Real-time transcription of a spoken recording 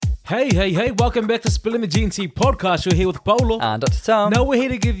Hey, welcome back to Spilling the GNT podcast. You're here with Polo. And Dr. Tom. Now we're here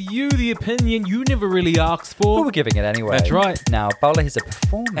to give you the opinion you never really asked for. But we're giving it anyway. That's right. Now, Paolo is a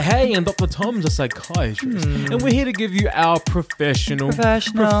performer. Hey, and Dr. Tom's a psychiatrist. And we're here to give you our professional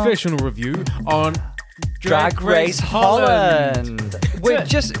review on Drag Race Holland. We're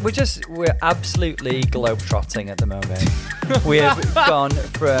absolutely globetrotting at the moment. We have gone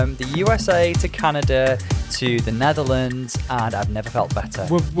from the USA to Canada to the Netherlands, and I've never felt better.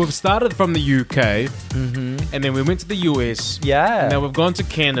 We've started from the UK, and then we went to the US. Yeah. And now we've gone to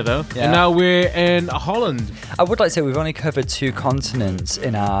Canada, Yeah. and now we're in Holland. I would like to say we've only covered 2 continents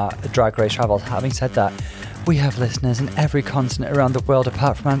in our Drag Race travels. Having said that, we have listeners in every continent around the world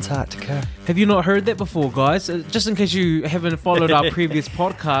apart from Antarctica. Have you not heard that before, guys? Just in case you haven't followed our previous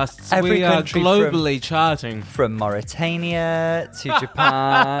podcasts, Every we are country globally charting. From Mauritania to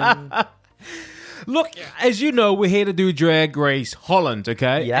Japan. Look, as you know, we're here to do Drag Race Holland,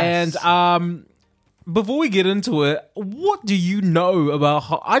 okay? Yes. And before we get into it, what do you know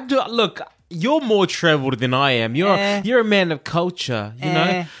about Look, you're more traveled than I am. You're a man of culture, you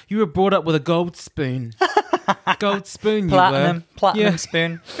know? You were brought up with a gold spoon. Gold spoon, Platinum Yeah.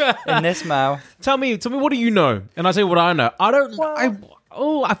 spoon in this mouth. Tell me, what do you know? And I'll tell you what I know.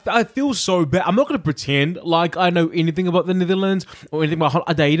 I feel so bad. I'm not going to pretend like I know anything about the Netherlands or anything about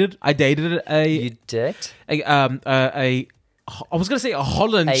I dated You did? I was going to say a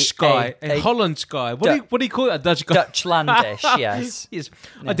Holland guy. A Holland guy. What do you call it? A Dutch guy? Dutchlandish, yes. Yes.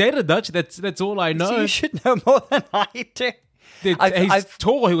 I dated a Dutch. That's all I know. So you should know more than I do. He's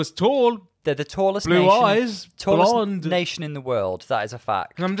tall. He was tall. They're the tallest Blue nation. eyes, Tallest blonde. nation in the world. That is a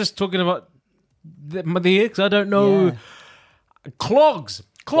fact. And I'm just talking about the ex. I don't know. Yeah. Clogs.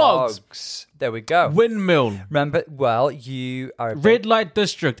 There we go. Windmill. Remember, well, you are a big, Red Light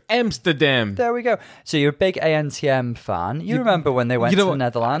District. Amsterdam. There we go. So you're a big ANTM fan. You remember when they went to the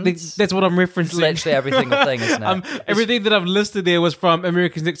Netherlands? That's what I'm referencing. It's literally every single thing, isn't it? Everything that I've listed there was from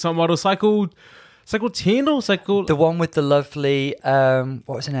America's Next Top Model. Cycle 10 or Cycle... The one with the lovely, what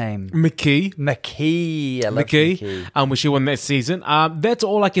was her name? McKee. I love McKee. Which she won that season. That's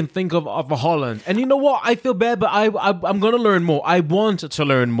all I can think of Holland. And you know what? I feel bad, but I'm going to learn more. I want to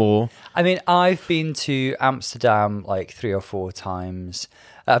learn more. I mean, I've been to Amsterdam like 3 or 4 times.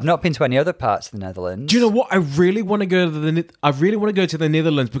 I've not been to any other parts of the Netherlands. Do you know what? I really want to go to the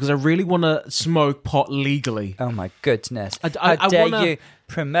Netherlands because I really want to smoke pot legally. Oh my goodness! I How dare wanna- you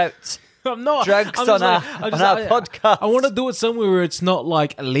promote I'm not drugs I'm on our just- podcast? I want to do it somewhere where it's not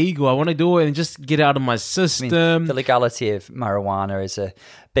like illegal. I want to do it and just get out of my system. I mean, the legality of marijuana is a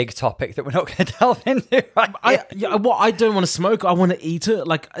big topic that we're not going to delve into. Right I don't want to smoke. I want to eat it.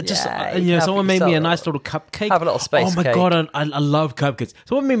 Like someone made me a nice little cupcake. Have a little space Oh my cake. god, I love cupcakes.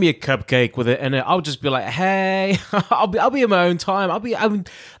 Someone made me a cupcake with it, and I'll just be like, hey, I'll be in my own time. I'll be having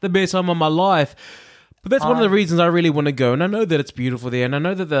the best time of my life. But that's one of the reasons I really want to go, and I know that it's beautiful there, and I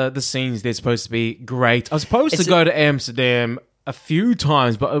know that the scenes they're supposed to be great. I was supposed to go to Amsterdam a few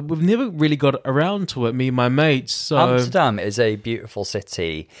times, but we've never really got around to it, me and my mates. So Amsterdam is a beautiful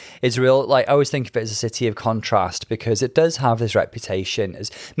city. It's real, like, I always think of it as a city of contrast because it does have this reputation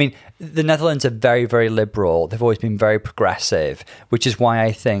as, I mean, the Netherlands are very, very liberal. They've always been very progressive, which is why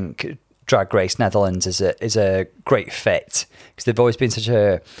I think Drag Race Netherlands is a great fit because they've always been such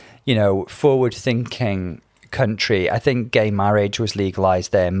a, forward-thinking country. I think gay marriage was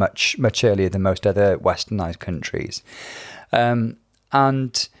legalized there much, much earlier than most other westernized countries. So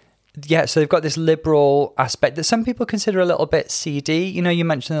they've got this liberal aspect that some people consider a little bit seedy. You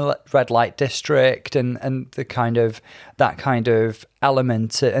mentioned the red light district and the kind of that kind of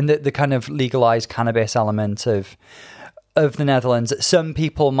element and the kind of legalized cannabis element of the Netherlands that some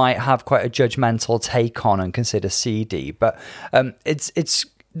people might have quite a judgmental take on and consider seedy. But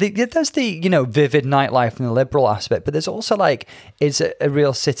there's the vivid nightlife and the liberal aspect, but there's also it's a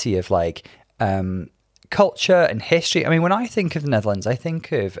real city of culture and history. I mean, when I think of the Netherlands, I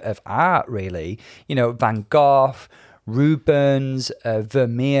think of art, really. Van Gogh, Rubens,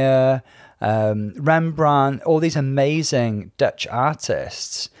 Vermeer, Rembrandt, all these amazing Dutch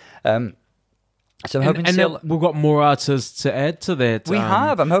artists. So I'm hoping we've got more artists to add to that. We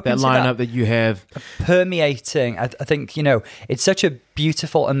have. I'm hoping that lineup that you have permeating. I think it's such a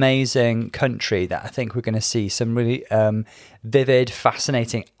beautiful, amazing country that I think we're going to see some really vivid,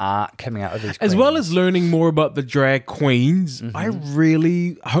 fascinating art coming out of these. As well as learning more about the drag queens. I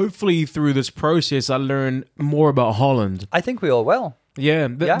really, hopefully, through this process, I learn more about Holland. I think we all will. Yeah,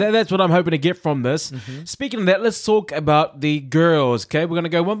 that's what I'm hoping to get from this. Speaking of that, let's talk about the girls, okay? We're going to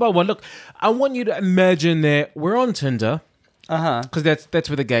go one by one. Look, I want you to imagine that we're on Tinder, because that's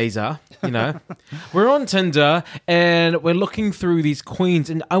where the gays are, you know. We're on Tinder and we're looking through these queens,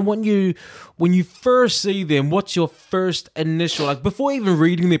 and I want you, when you first see them, what's your first initial, like before even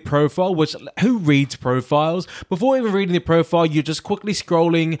reading their profile, which who reads profiles? Before even reading their profile, you're just quickly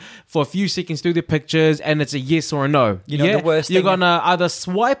scrolling for a few seconds through their pictures, and it's a yes or a no. You know, the worst You're thing- gonna either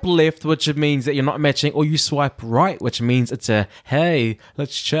swipe left, which means that you're not matching, or you swipe right, which means it's a hey,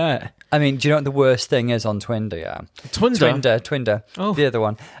 let's chat. I mean, do you know what the worst thing is on Twinder? Yeah, Twinder. Oh. The other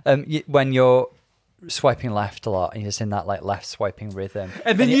one. When you're swiping left a lot and you're just in that like left swiping rhythm,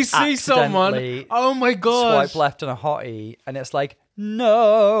 And then you see someone. accidentally Oh my gosh! swipe left on a hottie, and it's like,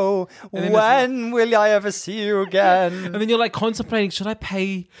 no, then when will I ever see you again? And then you're like contemplating, should I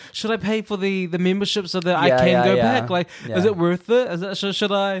pay for the membership so that I Yeah, can yeah, go yeah. back? Like, Yeah. is it worth it?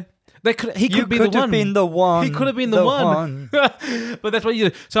 Should I? He You could be could the have one. been the one. He could have been the one. But that's what you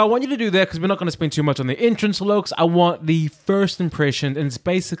do. So I want you to do that because we're not going to spend too much on the entrance looks. I want the first impression, and it's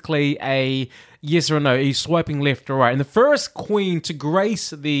basically a yes or no. Are you swiping left or right? And the first queen to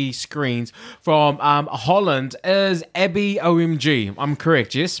grace the screens from Holland is Abby OMG. I'm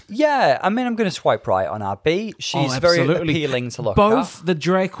correct, yes? Yeah, I mean, I'm going to swipe right on Abby. She's very appealing to look Both at. the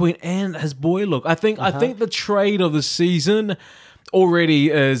drag queen and his boy look. I think the trade of the season already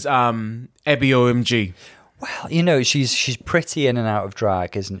is Abby OMG. Well, you know, she's pretty in and out of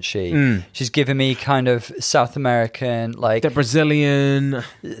drag, isn't she? She's giving me kind of South American, like The Brazilian.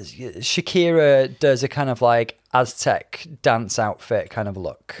 Shakira does a kind of like Aztec dance outfit kind of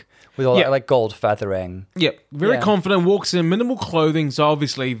look with all Yeah. that like gold feathering. Yep, very Yeah. confident, walks in minimal clothing, so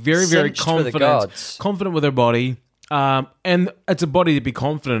obviously very, very Cinched for the confident. gods. Confident with her body. And it's a body to be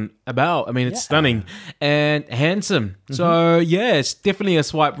confident about. I mean, it's stunning and handsome. So, yeah, it's definitely a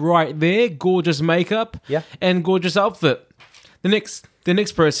swipe right there. Gorgeous makeup and gorgeous outfit. The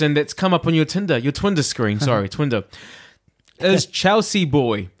next person that's come up on your Twinder screen, sorry, Twinder, is Chelsea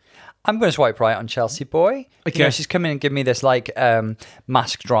Boy. I'm going to swipe right on Chelsea Boy. Okay. You know, she's come in and given me this like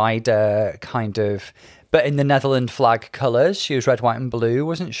masked rider kind of, but in the Netherlands flag colours. She was red, white and blue,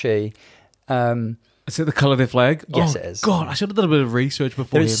 wasn't she? Is it the colour of their flag? Yes, it is. God, I should have done a bit of research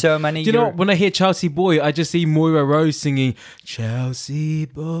before. There's so many. Do you know, when I hear Chelsea Boy, I just see Moira Rose singing, Chelsea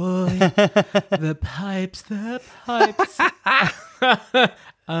Boy, the pipes.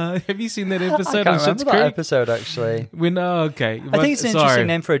 Have you seen that I episode can't on remember Schitt's that Creek? episode actually. Okay. I think it's an interesting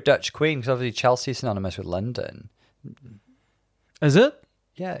name for a Dutch queen because obviously Chelsea's synonymous with London. Is it?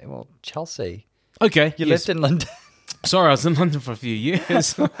 Yeah, well, Chelsea. Okay. You yes. lived in London. Sorry, I was in London for a few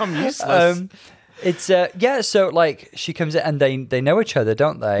years. I'm useless. It's yeah, so like she comes in and they know each other,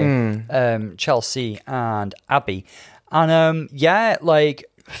 don't they? Chelsea and Abby. And yeah, like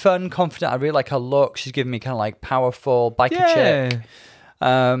fun, confident. I really like her look. She's giving me kind of like powerful biker chick.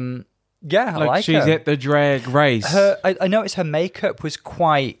 Yeah, I like she's her. at the drag race. I noticed her makeup was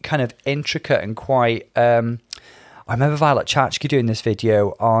quite kind of intricate and quite I remember Violet Chachki doing this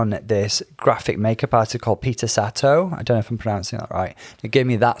video on this graphic makeup artist called Peter Sato. I don't know if I'm pronouncing that right. It gave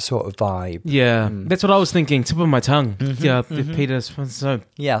me that sort of vibe. Yeah, that's what I was thinking. Tip of my tongue. Peter. So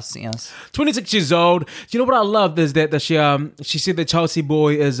Yes. 26 years old. Do you know what I love is that she said that Chelsea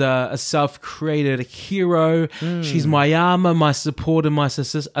Boy is a self-created hero. She's my armor, my support, and my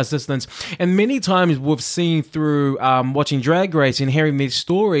assistance. And many times we've seen through watching Drag Race and hearing these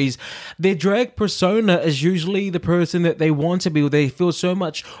stories, their drag persona is usually the person that they want to be. They feel so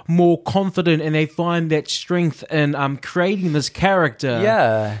much more confident and they find that strength in creating this character.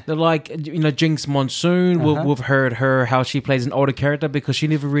 Yeah. They're like, you know, Jinx Monsoon. We've heard her how she plays an older character because she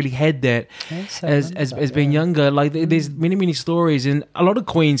never really had that as being younger. Like there's many stories, and a lot of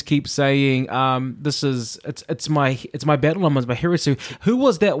queens keep saying, it's my battle armor, it's my hero suit. Who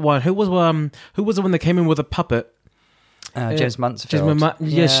was that one? Who was the one that came in with a puppet? James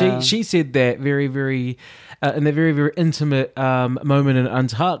Mansfield. She said that very, very in a very, very intimate moment in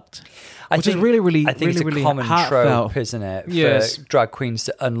Untucked, which is really, really, I think really, it's a really common heartfelt. trope, isn't it? Yes. For drag queens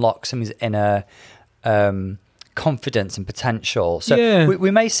to unlock somebody's inner confidence and potential. So Yeah.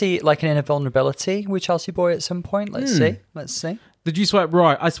 we may see like an inner vulnerability with Chelsea Boy at some point. Let's see. Did you swipe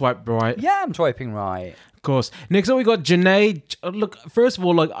right? I swiped right. Yeah, I'm swiping right. Of course. Next up, we got Janae. Look, first of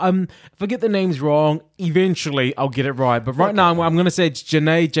all, like if I get the names wrong, eventually I'll get it right. But right now, I'm going to say it's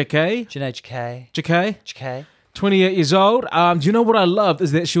Janae JK. Janae JK. JK. 28 years old. Do you know what I loved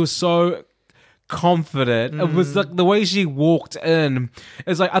is that she was so confident. It was like the way she walked in.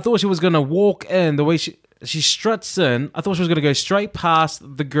 It's like I thought she was going to walk in the way she. she struts in. I thought she was going to go straight past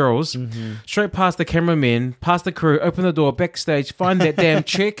the girls, straight past the cameramen, past the crew, open the door, backstage, find that damn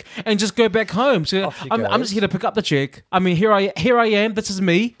chick, and just go back home. So I'm just here to pick up the chick. I mean, here I am. This is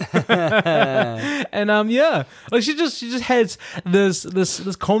me. And yeah, like she just has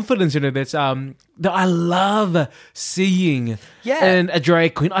this confidence, that's that I love seeing in a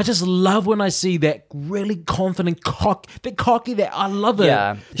drag queen. I just love when I see that really confident, cocky. That I love it.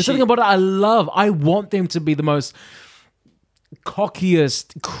 Yeah, there's something about it I love. I want them to be the most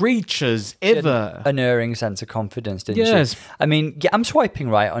cockiest creatures ever. An unerring sense of confidence, didn't Yes. she? I mean, yeah, I'm swiping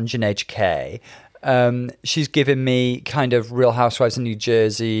right on Janae J.K. She's given me kind of Real Housewives of New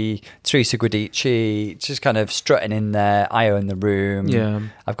Jersey, Teresa Guidici, just kind of strutting in there. I own the room. Yeah.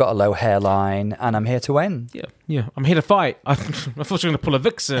 I've got a low hairline, and I'm here to win. Yeah, I'm here to fight. I thought she was going to pull a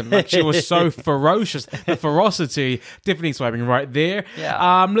vixen. Like, she was so ferocious. The ferocity, definitely swiping right there.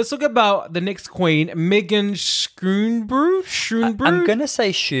 Yeah. Let's talk about the next queen, Megan Schoonbrood. I'm going to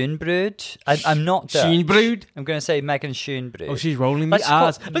say Schoonbrood. I'm not Dutch. Schoonbrood. I'm going to say Megan Schoonbrood. Oh, she's rolling the Let's call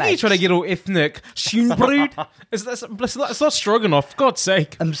R's. it Look at you trying to get all ethnic. Schoonbrood. It's not Stroganoff, for God's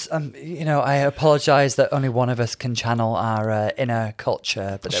sake. I apologise that only one of us can channel our inner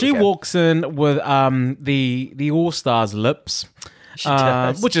culture. But She walks in with the All Stars lips, She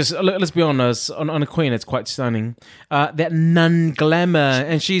does. which is, let's be honest, on a queen, it's quite stunning. That nun glamour,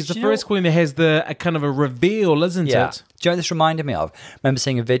 and she's the first queen that has a kind of a reveal, isn't it? Do you know what this reminded me of? I remember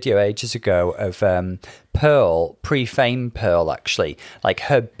seeing a video ages ago of Pearl, pre-fame Pearl, actually. Like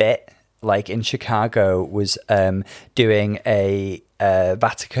her bit, like in Chicago, was doing a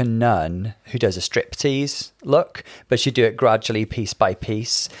Vatican nun who does a striptease look, but she'd do it gradually, piece by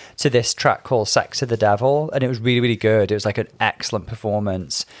piece, to this track called Sex of the Devil, and it was really, really good. It was like an excellent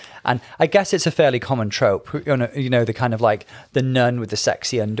performance. And I guess it's a fairly common trope, the kind of like the nun with the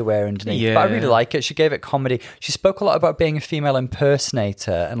sexy underwear underneath. Yeah. But I really like it. She gave it comedy. She spoke a lot about being a female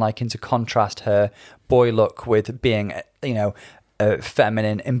impersonator and liking to contrast her boy look with being, a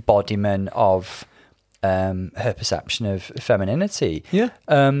feminine embodiment of her perception of femininity. Yeah.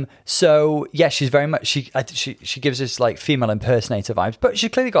 So yeah, she's very much she gives us like female impersonator vibes, but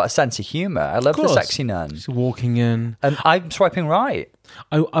she's clearly got a sense of humor. I love the sexy nun. She's walking in. I'm swiping right.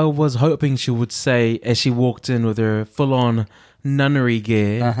 I was hoping she would say, as she walked in with her full-on nunnery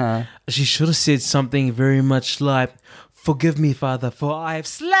gear, she should have said something very much like, "Forgive me, Father, for I have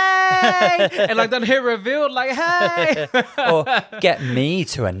slain," and like done her revealed, like, "Hey," or "Get me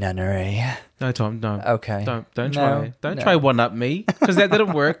to a nunnery." No, Tom, don't. Okay. Don't try. Don't try one up me, because that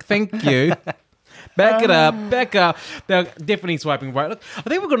didn't work. Thank you. Back it up. They're definitely swiping right. Look, I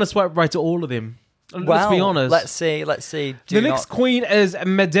think we're going to swipe right to all of them. Let's be honest. Let's see. The next queen is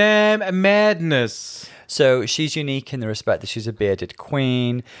Madame Madness. So she's unique in the respect that she's a bearded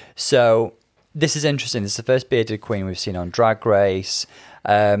queen. So this is interesting. This is the first bearded queen we've seen on Drag Race.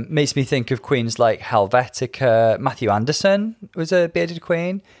 Makes me think of queens like Helvetica. Matthew Anderson was a bearded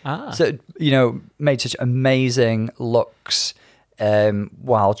queen. So, made such amazing looks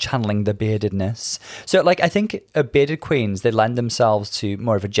while channeling the beardedness. So, I think bearded queens, they lend themselves to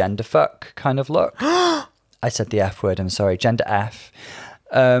more of a gender fuck kind of look. I said the F word, I'm sorry, gender F.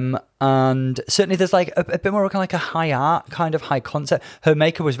 And certainly there's a bit more kind of a high art, kind of high concept. Her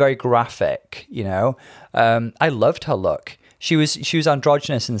makeup was very graphic, I loved her look. She was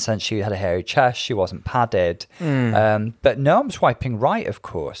androgynous in the sense she had a hairy chest, she wasn't padded. But no, I'm swiping right, of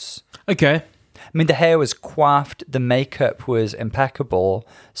course. Okay. I mean, the hair was coiffed, the makeup was impeccable,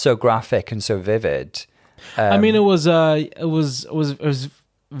 so graphic and so vivid. I mean, it was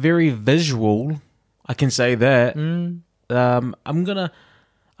very visual. I can say that.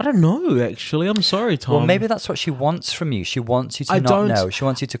 I don't know, actually. I'm sorry, Tom. Well, maybe that's what she wants from you. She wants you to not know. She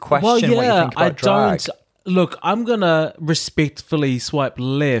wants you to question what you think about drag. Look, I'm going to respectfully swipe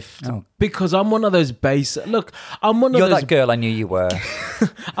left because I'm one of those basic... Look, You're that girl I knew you were.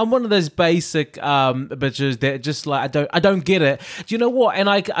 I'm one of those basic bitches that just I don't get it. Do you know what? And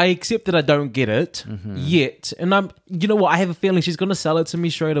I accept that I don't get it yet. And you know what? I have a feeling she's going to sell it to me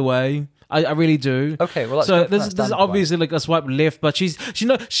straight away. I really do. Okay, well, so this is obviously like a swipe left, but she's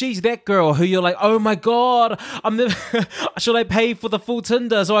that girl who you're like, oh my god, should I pay for the full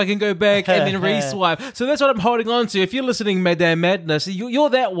Tinder so I can go back and then re-swipe? So that's what I'm holding on to. If you're listening, Madame Madness, you're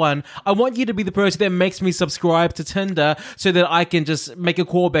that one. I want you to be the person that makes me subscribe to Tinder so that I can just make a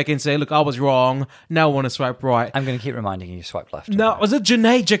call back and say, look, I was wrong. Now I want to swipe right. I'm going to keep reminding you swipe left. No, was it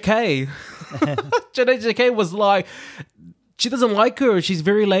Janae J.K.? Janae J.K. was like, she doesn't like her. She's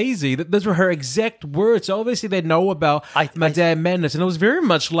very lazy. Those were her exact words. So obviously, they know about Madame Madness, and it was very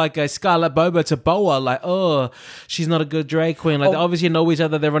much like a Scarlet Boba to Boa. Like, oh, she's not a good drag queen. Like, they obviously know each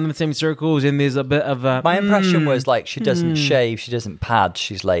other. They're running the same circles, and there's a bit of a. My impression was like she doesn't shave, she doesn't pad,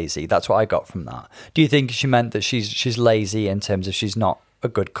 she's lazy. That's what I got from that. Do you think she meant that she's lazy in terms of she's not a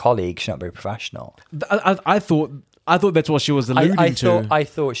good colleague, she's not very professional? I thought that's what she was alluding to. I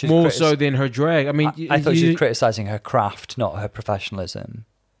thought she was more so than her drag. I mean, I thought she was criticizing her craft, not her professionalism.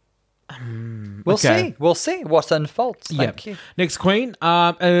 We'll see what unfolds. Thank you. Next queen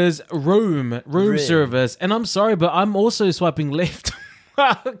is room service, and I'm sorry, but I'm also swiping left.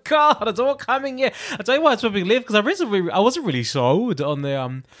 God, it's all coming here. I tell you why I'm swiping left, because I wasn't really sold on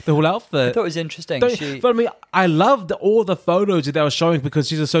the whole outfit. I thought it was interesting. But I mean, I loved all the photos that they were showing, because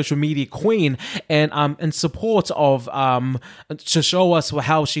she's a social media queen, and in support of to show us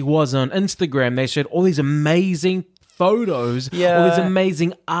how she was on Instagram, they showed all these amazing photos, all this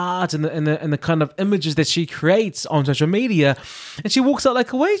amazing art and the kind of images that she creates on social media, and she walks out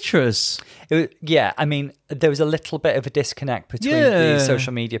like a waitress. I mean, there was a little bit of a disconnect between the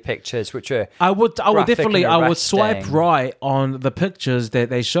social media pictures, which are I would swipe right on the pictures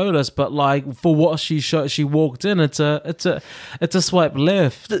that they showed us, but like for what she walked in, it's a swipe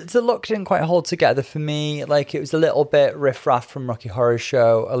left. The look didn't quite hold together for me. Like, it was a little bit Riff Raff from Rocky Horror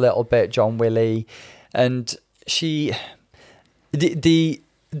Show, a little bit John Willie, and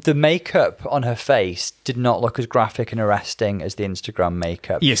the makeup on her face did not look as graphic and arresting as the Instagram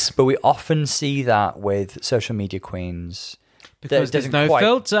makeup. Yes. But we often see that with social media queens. Because there's no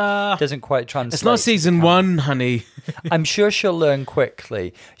filter. Doesn't quite translate. It's not season 1, honey. I'm sure she'll learn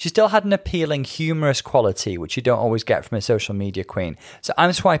quickly. She still had an appealing, humorous quality, which you don't always get from a social media queen. So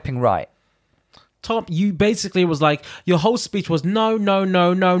I'm swiping right. Tom, you basically was like, your whole speech was no,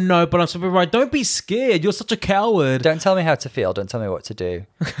 but I'm swiping right. Don't be scared. You're such a coward. Don't tell me how to feel. Don't tell me what to do.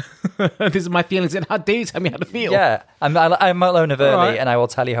 These are my feelings, and how dare you tell me how to feel? Yeah, I'm alone of early, and I will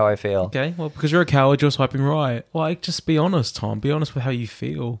tell you how I feel. Okay, well, because you're a coward, you're swiping right. Like, just be honest, Tom. Be honest with how you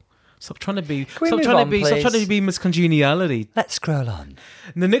feel. Stop trying to be Miss Congeniality. Let's scroll on.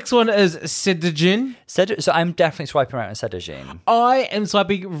 The next one is Sedajin. So I'm definitely swiping right on Sedajin. I am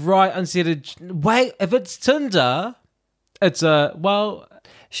swiping right on Sedajin. Wait, if it's Tinder, it's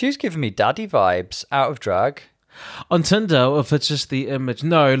she's giving me daddy vibes out of drag. On Tinder, if it's just the image,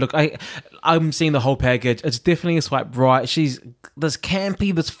 no. Look, I'm seeing the whole package. It's definitely a swipe right. She's this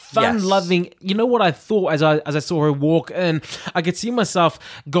campy, this fun-loving. Yes. You know what I thought as I saw her walk in? I could see myself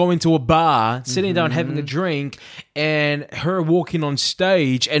going to a bar, sitting down, having a drink, and her walking on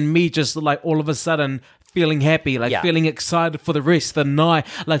stage, and me just like all of a sudden feeling happy, feeling excited for the rest of the night.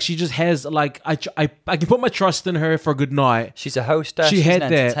 Like, she just has, like, I can put my trust in her for a good night. She's a hostess. She's an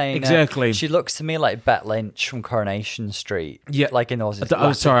that. Entertainer. Exactly. She looks to me like Bet Lynch from Coronation Street. Yeah. Like in Oz's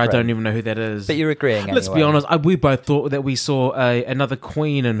sorry, I don't even know who that is. But you're agreeing anyway. Let's be honest, we both thought that we saw another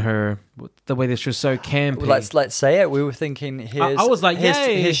queen in her, the way that she was so campy. Well, let's say it. We were thinking, I was like,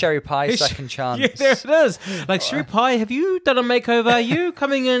 here's Sherry Pie, second chance. Yeah, there it is. Like, Sherry Pie, have you done a makeover? Are you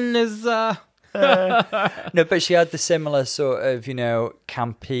coming in as... No, but she had the similar sort of,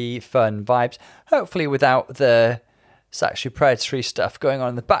 campy, fun vibes. Hopefully without the sexually predatory stuff going on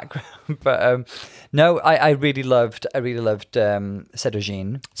in the background. But no, I really loved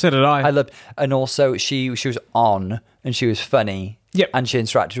Sedajin. So did I. I loved, and also she was on and she was funny. Yep. And she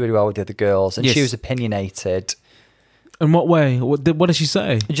interacted really well with the other girls, and she was opinionated. In what way? What did she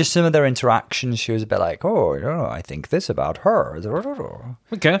say? Just some of their interactions. She was a bit like, I think this about her.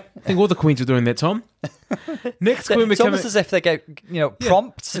 Okay. I think all the queens are doing that, Tom. Next queen it's almost as if they get,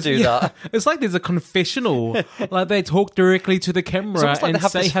 prompts to do that. It's like there's a confessional. Like, they talk directly to the camera and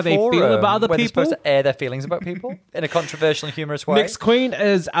say how they feel about other people. They're supposed to air their feelings about people in a controversial and humorous way. Next queen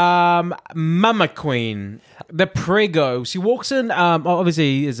is Mama Queen, the prego. She walks in,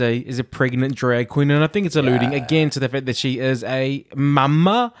 obviously is a pregnant drag queen, and I think it's alluding again to the fact that she is a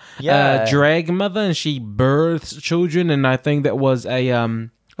mama, drag mother, and she births children, and I think that was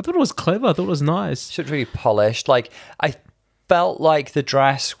I thought it was clever. I thought it was nice. She looked really polished. Like, I felt like the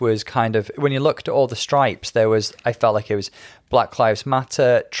dress was kind of, when you looked at all the stripes, I felt like it was Black Lives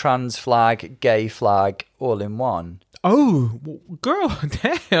Matter, trans flag, gay flag, all in one. Oh, girl,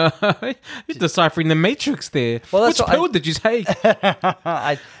 damn. You're deciphering the Matrix there. Well, which pill did you take?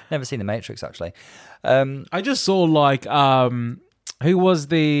 I've never seen the Matrix, actually. I just saw, like, who was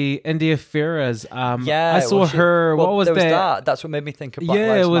the India Ferrez? I saw her. What was that? That's what made me think of Black Lives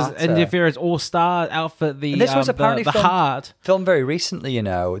Matter. Yeah, it was India Ferrez all-star outfit. And this was apparently heart. Filmed very recently.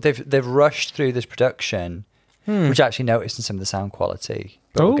 They've rushed through this production, which I actually noticed in some of the sound quality.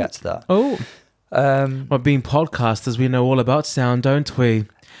 But we'll get to that. Well, being podcasters, we know all about sound, don't we?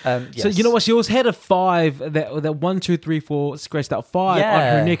 Yes. So you know what? She always had a 5. That 1, 2, 3, 4 scratched out 5 on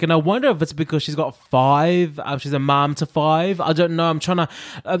her neck, and I wonder if it's because she's got 5. She's a mom to 5. I don't know. I'm trying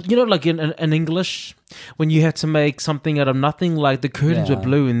to, like in English, when you have to make something out of nothing, like the curtains were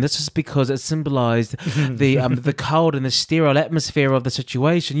blue, and this is because it symbolized the cold and the sterile atmosphere of the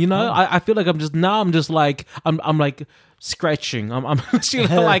situation. You know, I feel like I'm like scratching. I'm actually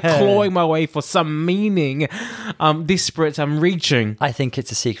like clawing my way for some meaning. Desperate. I'm reaching. I think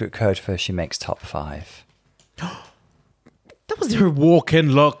it's a secret code for she makes top 5. That was her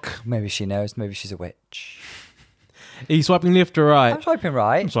walk-in look. Maybe she knows. Maybe she's a witch. Are you swiping left or right? I'm swiping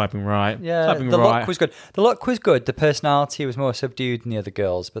right. I'm swiping right. Yeah, swiping the right. look was good. The look was good. The personality was more subdued than the other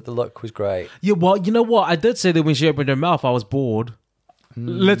girls, but the look was great. Yeah, well, you know what? I did say that when she opened her mouth, I was bored.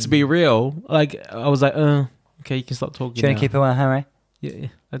 Let's be real. Like, I was like, okay, you can stop talking. Do you want to keep it on, Harry? Yeah.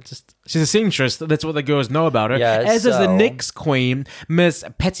 She's a seamstress. That's what the girls know about her. Yeah, As is the next queen, Miss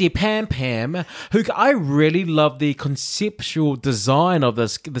Patty Pam Pam, who I really love the conceptual design of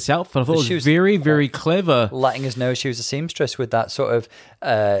this outfit. I thought it was very, very clever. Letting us know she was a seamstress with that sort of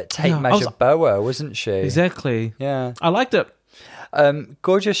tape measure boa, wasn't she? Exactly. Yeah. I liked it.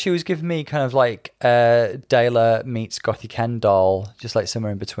 Gorgeous. She was giving me kind of like Dayla meets Gothy Ken doll, just like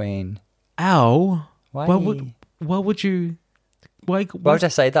somewhere in between. Ow. Why? Why would you... Why would I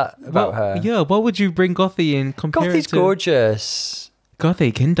say that about her? Yeah, why would you bring Gothy in? Gothy's gorgeous.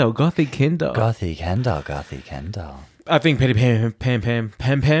 Gothy Kendall. Gothy Kendall. I think Patty Pam. Pam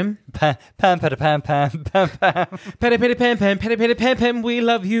Patty Pam Pam Pam, we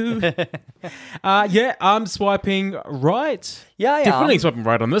love you. Yeah, I'm swiping right. Yeah, I definitely am. swiping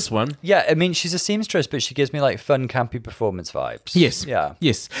right on this one. Yeah, I mean, she's a seamstress, but she gives me like fun, campy performance vibes. Yes. Yeah.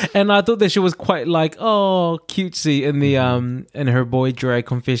 Yes. And I thought that she was quite like, cutesy in the in her boy drag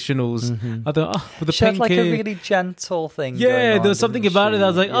confessionals. I thought, with the she had pink like hair. a really gentle thing. Yeah, going on, there was something about it that I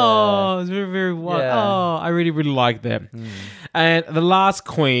was like, Yeah. it's very, very Yeah. I really, really like that. And the last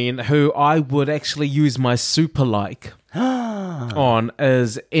queen who I would actually use my super like on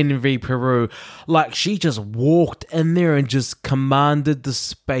is Envy Peru. Like, she just walked in there and just commanded the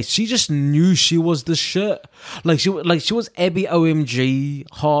space. She just knew she was the shit. She was Abby OMG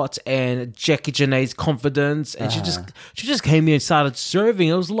hot and Jackie Janae's confidence, and she just came there and started serving.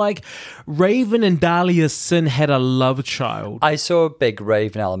 It was like Raven and Dahlia Sin had a love child. I saw big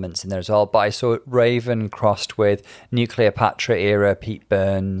Raven elements in there as well, but I saw Raven crossed with Nuclear Patra era Pete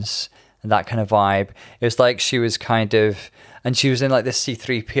Burns and that kind of vibe. It was like she was kind of, and she was in like this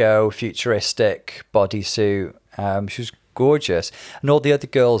C-3PO futuristic bodysuit. She was gorgeous. And all the other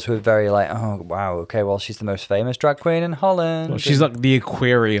girls were very like, oh, wow, okay, well, she's the most famous drag queen in Holland. Well, she's like the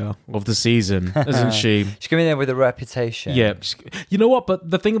Aquaria of the season, isn't she? She's coming in with a reputation. Yeah. You know what? But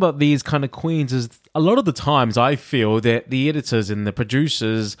the thing about these kind of queens is a lot of the times I feel that the editors and the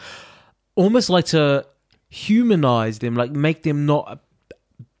producers almost like to humanize them, like make them not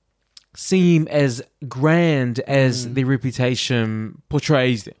seem as grand as their reputation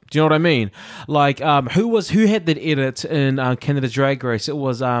portrays them. Do you know what I mean? Like, who had that edit in Canada Drag Race? It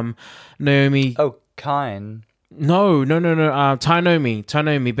was Naomi. Oh, Kine. No.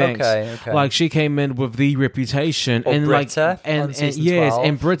 Tynomi Banks. Okay. Like, she came in with the reputation, Or and Britta like, and on season yes, 12.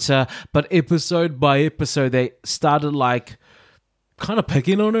 and Britta. But episode by episode, they started like kind of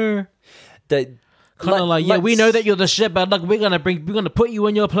picking on her. Kind of like, we know that you're the shit, but look, we're gonna put you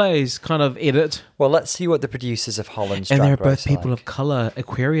in your place. Kind of edit. Well, let's see what the producers of Holland's And Drag they're both Race are people like. of color.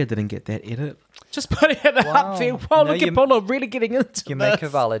 Aquaria didn't get that edit. Just putting it Wow. up there. Wow, No, look at Polo really getting into You this. make a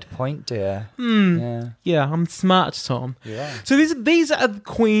valid point, dear. Yeah. Yeah, I'm smart, Tom. Yeah. So these are the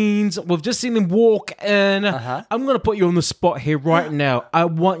queens. We've just seen them walk in. I'm going to put you on the spot here right now. I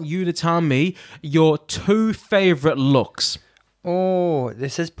want you to tell me your 2 favorite looks. Oh,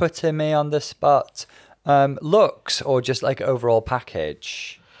 this is putting me on the spot. Looks or just like overall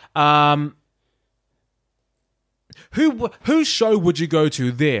package? Whose show would you go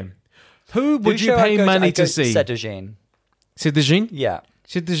to there? Who would Who you show I pay go money I go to see? Cedrogine. Cedrogine? Yeah.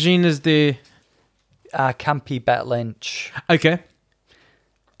 Cedrogine is the... Campy Bet Lynch. Okay.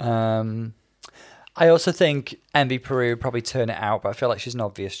 I also think Envy Peru would probably turn it out, but I feel like she's an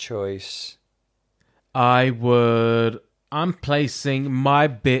obvious choice. I'm placing my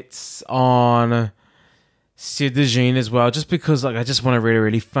bets on Cedrogine as well, just because I just want a really,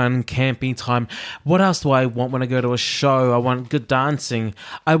 really fun camping time. What else do I want when I go to a show? I want good dancing.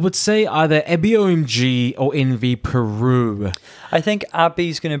 I would say either Abby OMG or Envy Peru. I think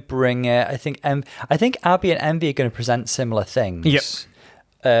Abby's going to bring it. I think Abby and Envy are going to present similar things. Yep.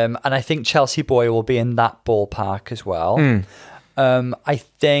 And I think Chelsea Boy will be in that ballpark as well. I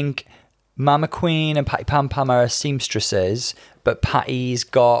think Mama Queen and Patty Pam Pam are seamstresses, but Patty's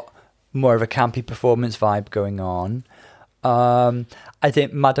got more of a campy performance vibe going on. I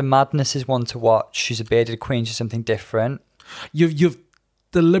think Madam Madness is one to watch. She's a bearded queen. She's something different. You've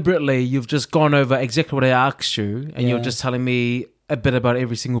deliberately, you've just gone over exactly what I asked you, and you're just telling me a bit about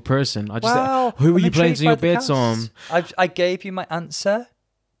every single person. Who were you placing your bets on? I gave you my answer.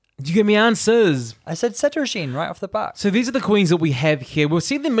 You give me answers. I said Cedrogine right off the bat. So these are the queens that we have here. We've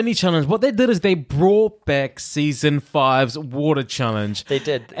seen the mini challenge. What they did is they brought back season 5's water challenge. They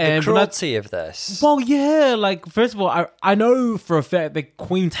did. And the cruelty of this. Well, yeah. Like, first of all, I know for a fact that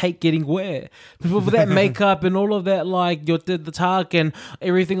queens hate getting wet. With that makeup and all of that, like, the talk and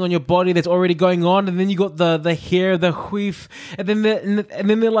everything on your body that's already going on. And then you got the hair, the whiff. And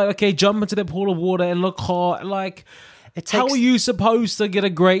then they're like, okay, jump into that pool of water and look hot. Like... How are you supposed to get a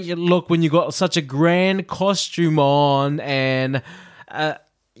great look when you got such a grand costume on and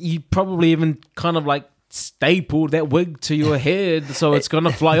you probably even kind of like stapled that wig to your head so it's going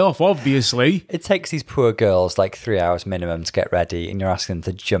to fly off, obviously. It takes these poor girls like 3 hours minimum to get ready and you're asking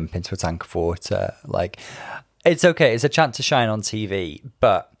them to jump into a tank of water. Like, it's okay. It's a chance to shine on TV,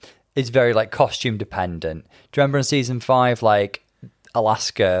 but it's very like costume dependent. Do you remember in season 5, like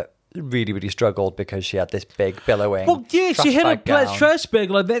Alaska really, really struggled because she had this big billowing. Well, yeah, she had a trash bag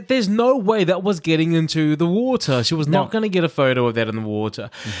like that. There's no way that was getting into the water. She was not going to get a photo of that in the water.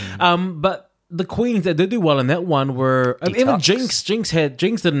 Mm-hmm. But the queens that did do well in that one were even Jinx. Jinx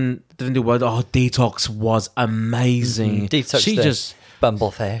didn't do well. Oh, Detox was amazing. Mm-hmm. Detox, she just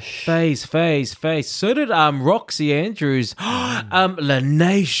bumblefish. Face. So did Roxy Andrews.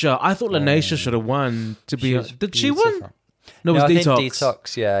 Lanesha. I thought Lanesha should have won. Did she win? No, it was Detox. I think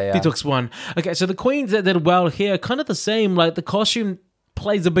Detox, yeah. Detox won. Okay, so the queens that did well here, kind of the same. Like, the costume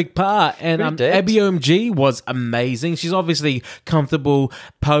plays a big part. And Abby OMG was amazing. She's obviously comfortable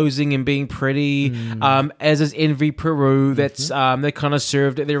posing and being pretty, as is Envy Peru. That's they kind of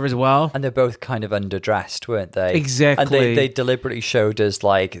served it there as well. And they're both kind of underdressed, weren't they? Exactly. And they deliberately showed us,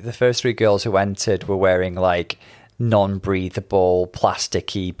 like, the first 3 girls who entered were wearing, like, non-breathable,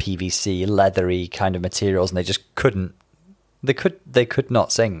 plasticky, PVC, leathery kind of materials, and they just couldn't. They could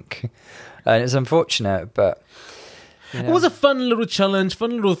not sink, and it's unfortunate, but it was a fun little challenge,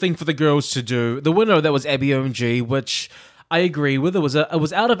 fun little thing for the girls to do. The winner that was Abby OMG, which I agree with. It was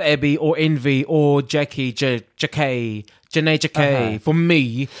out of Abby or Envy or Janae Jacquet for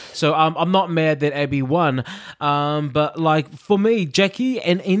me. So I'm not mad that Abby won, but like for me, Jackie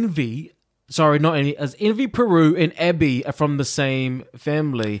and Envy. Sorry, not Envy. As Envy Peru and Abby are from the same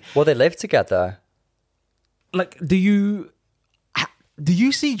family. Well, they live together. Like, do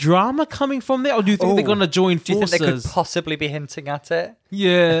you see drama coming from there, or do you think they're going to join forces? Do you think they could possibly be hinting at it?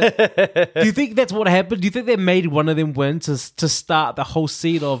 Yeah. Do you think that's what happened? Do you think they made one of them win to start the whole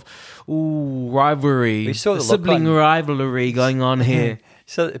scene of rivalry, we saw the sibling rivalry going on here?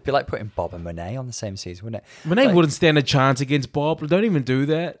 So it'd be like putting Bob and Monet on the same season, wouldn't it? Monet wouldn't stand a chance against Bob. Don't even do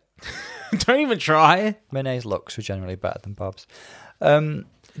that. Don't even try. Monet's looks were generally better than Bob's.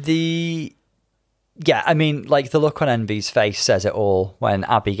 Yeah, I mean, like, the look on Envy's face says it all. When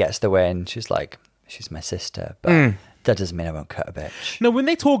Abby gets the win, she's like, she's my sister, but that doesn't mean I won't cut a bitch. No, when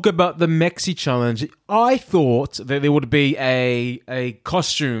they talk about the Maxi Challenge, I thought that there would be a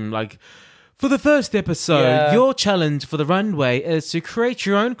costume, like, for the first episode, your challenge for the runway is to create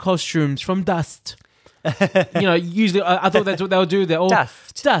your own costumes from dust. Usually, I thought that's what they'll do. They're all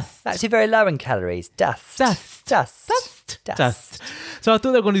dust. That's actually very low in calories. Dust. So I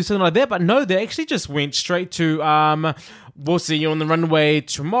thought they were going to do something like that, but no, they actually just went straight to, we'll see you on the runway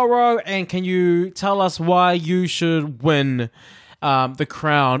tomorrow, and can you tell us why you should win the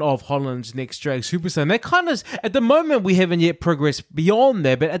crown of Holland's Next Drag Superstar? And that kind of, at the moment, we haven't yet progressed beyond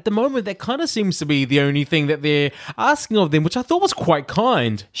there, but at the moment, that kind of seems to be the only thing that they're asking of them, which I thought was quite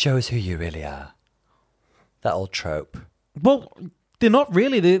kind. Show us who you really are. That old trope. Well, they're not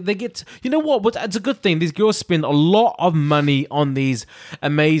really. They get... You know what? It's a good thing. These girls spend a lot of money on these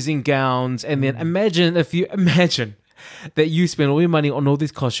amazing gowns. And then imagine that you spend all your money on all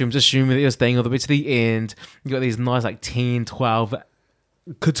these costumes, assuming that you're staying all the way to the end. You got these nice, like, 10, 12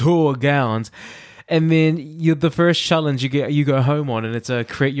 couture gowns. And then the first challenge you go home on, and it's a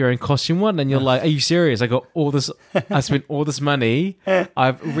create your own costume one, and you're like, "Are you serious? I got all this. I spent all this money.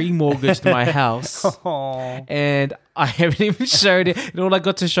 I've remortgaged my house, and I haven't even showed it. And all I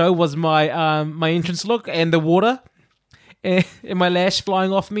got to show was my my entrance look and the water, and my lash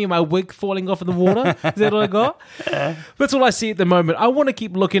flying off me and my wig falling off in the water. Is that what I got? That's all I see at the moment. I want to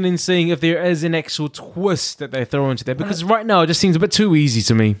keep looking and seeing if there is an actual twist that they throw into there, because right now it just seems a bit too easy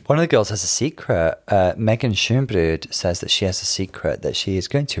to me. One of the girls has a secret. Megan Schoenbrod says that she has a secret that she is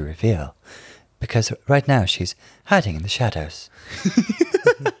going to reveal, because right now she's hiding in the shadows.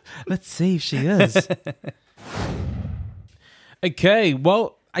 Let's see if she is. Okay,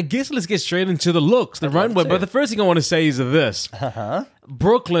 well, I guess let's get straight into the looks, the runway. But the first thing I want to say is this.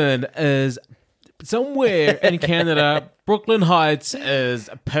 Brooklyn is somewhere in Canada. Brooklyn Heights is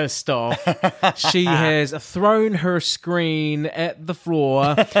pissed off. She has thrown her screen at the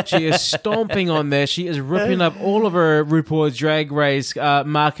floor. She is stomping on there. She is ripping up all of her RuPaul's Drag Race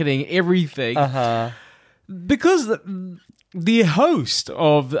marketing, everything. Because the host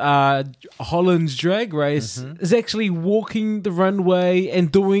of Holland's Drag Race is actually walking the runway and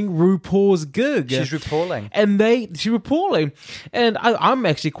doing RuPaul's gig. She's RuPauling. And she's RuPauling. And I'm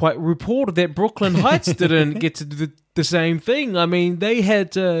actually quite RuPauled that Brooklyn Heights didn't get to do the same thing. I mean,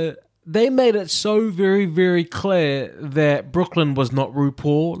 they made it so very, very clear that Brooklyn was not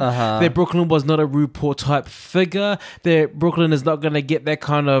RuPaul, that Brooklyn was not a RuPaul type figure, that Brooklyn is not going to get that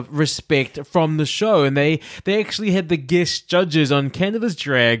kind of respect from the show. And they actually had the guest judges on Canada's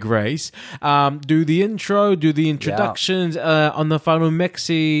Drag Race do the intro, do the introductions on the final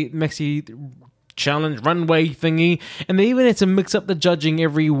Maxi challenge runway thingy, and they even had to mix up the judging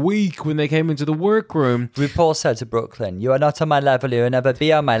every week when they came into the workroom. RuPaul said to Brooklyn, "You are not on my level, you will never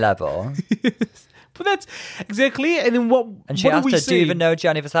be on my level." But that's exactly it. And then what? And she asked her, "Do you even know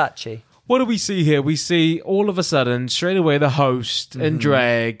Gianni Versace?" What do we see here? We see all of a sudden, straight away, the host in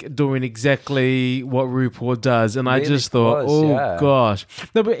drag doing exactly what RuPaul does. And I just thought, gosh.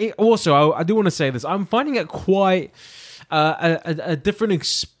 No, but also, I do want to say this. I'm finding it quite a different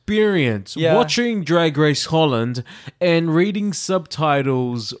experience watching Drag Race Holland and reading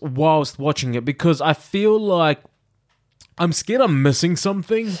subtitles whilst watching it, because I feel like I'm scared I'm missing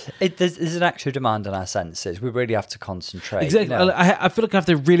something. There's an extra demand on our senses. We really have to concentrate. Exactly. You know? I feel like I have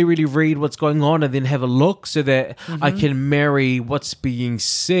to really, really read what's going on and then have a look so that I can marry what's being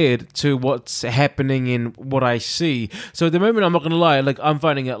said to what's happening in what I see. So at the moment, I'm not going to lie, like I'm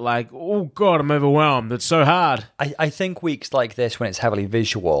finding it like, oh God, I'm overwhelmed. It's so hard. I think weeks like this, when it's heavily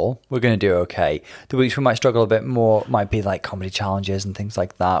visual, we're going to do okay. The weeks we might struggle a bit more might be like comedy challenges and things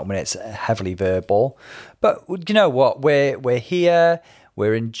like that, when it's heavily verbal. But you know what? We're here.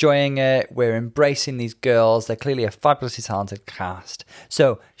 We're enjoying it. We're embracing these girls. They're clearly a fabulously talented cast.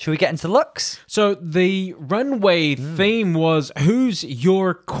 So, should we get into looks? So, the runway theme was, who's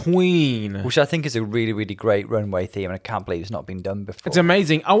your queen? Which I think is a really, really great runway theme, and I can't believe it's not been done before. It's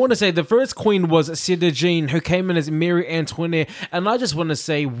amazing. I want to say the first queen was Seda Jean, who came in as Marie Antoinette, and I just want to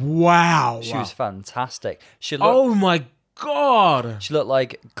say, wow. She was fantastic. Oh my God. She looked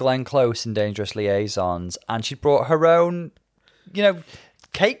like Glenn Close in Dangerous Liaisons, and she brought her own,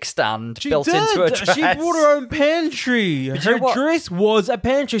 cake stand built into her dress. She brought her own pantry. Her dress was a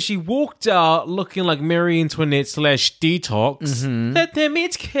pantry. She walked out looking like Marie Antoinette / Detox. Let them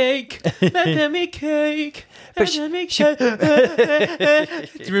eat cake. Let them eat cake. But Do you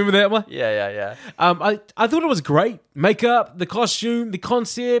remember that one? Yeah. I thought it was great. Makeup, the costume, the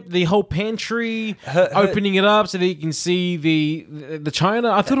concept, the whole pantry, opening it up so that you can see the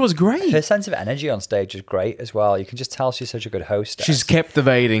china. I thought it was great. Her sense of energy on stage is great as well. You can just tell she's such a good hostess. She's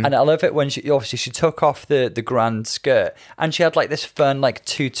captivating. And I love it when she took off the grand skirt and she had like this fun like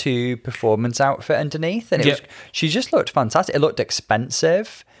tutu performance outfit underneath, and she just looked fantastic. It looked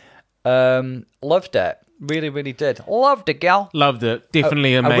expensive. Loved it. Really, really did. Loved it, gal. Loved it.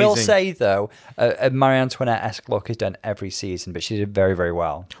 Definitely amazing. I will say, though, a Marie Antoinette-esque look is done every season, but she did very, very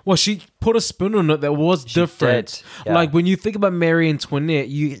well. Well, she put a spin on it that was different. Yeah. Like, when you think about Marie Antoinette,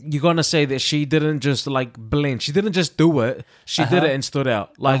 you're going to say that she didn't just, like, blend. She didn't just do it. She did it and stood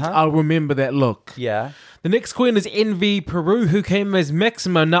out. Like, I'll remember that look. Yeah. The next queen is Envy Peru, who came as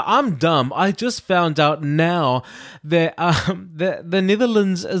Maxima. Now, I'm dumb. I just found out now that the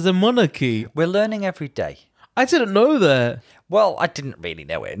Netherlands is a monarchy. We're learning every day. I didn't know that. Well, I didn't really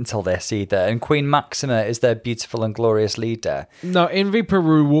know it until this either. And Queen Maxima is their beautiful and glorious leader. No, Envy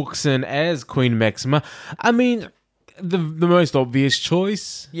Peru walks in as Queen Maxima. I mean, the most obvious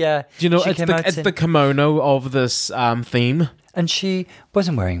choice. Yeah. You know, it's the kimono of this theme. And she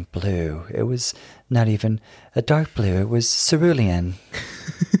wasn't wearing blue. It was not even a dark blue. It was cerulean.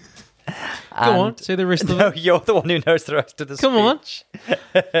 Go on, say the rest of it. No, you're the one who knows the rest of the speech. Come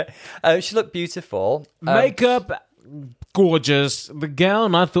on. She looked beautiful. Makeup, gorgeous. The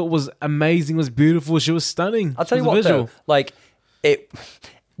gown I thought was amazing, was beautiful. She was stunning. I'll tell you what, though, like,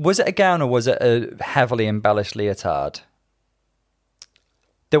 was it a gown or was it a heavily embellished leotard?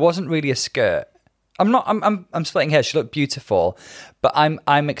 There wasn't really a skirt. I'm splitting hairs. She looked beautiful, but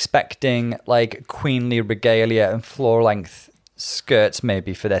I'm expecting like queenly regalia and floor length skirts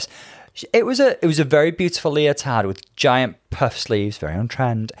maybe for this. It was a very beautiful leotard with giant puff sleeves, very on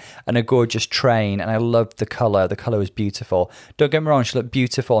trend, and a gorgeous train. And I loved the color. The color was beautiful. Don't get me wrong; she looked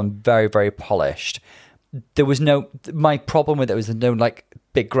beautiful and very, very polished. There was no. My problem with it was no like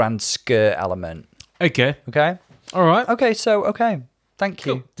big grand skirt element. Okay. Okay. All right. Okay. So okay. Thank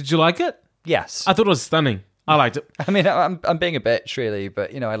you. Cool. Did you like it? Yes. I thought it was stunning. I liked it. I mean, I'm being a bitch, really,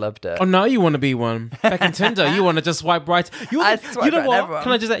 but, I loved it. Oh, now you want to be one. Back in Tinder, you want to just swipe right. You know what?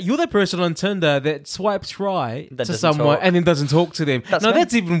 Can I just say, you're the person on Tinder that swipes right to someone and then doesn't talk to them.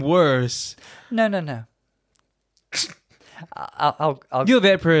 That's even worse. No. I'll you're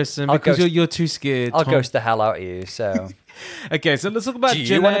that person because you're too scared. I'll ghost the hell out of you, so... Okay, so let's talk about Janae.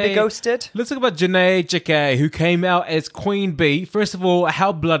 Do you want to be ghosted? Let's talk about Janae Jacquet, who came out as Queen Bee. First of all,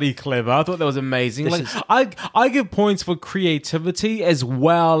 how bloody clever. I thought that was amazing. I give points for creativity as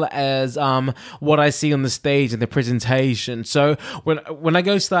well as what I see on the stage and the presentation. So when I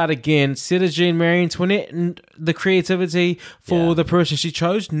go start again, Seta Jean Marie Antoinette and the creativity for the person she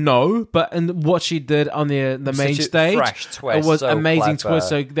chose, no. But in what she did on the main stage, fresh twist, it was so amazing clever. twist.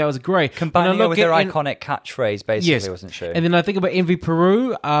 So that was great. Combining it with her iconic catchphrase, basically, wasn't she? And then I think about Envy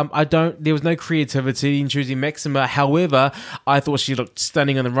Peru. There was no creativity in choosing Maxima. However, I thought she looked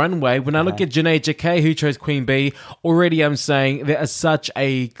stunning on the runway. When I look at Janae Jacquet, who chose Queen Bee, already I'm saying that is such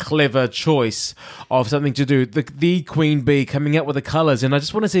a clever choice of something to do. The Queen Bee coming out with the colors. And I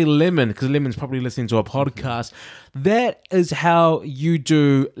just want to say Lemon, because Lemon's probably listening to a podcast. That is how you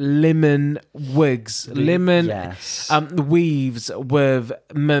do lemon wigs, lemon weaves with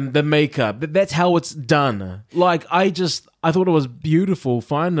the makeup. That's how it's done. Like, I thought it was beautiful,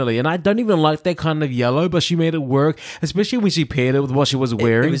 finally. And I don't even like that kind of yellow, but she made it work, especially when she paired it with what she was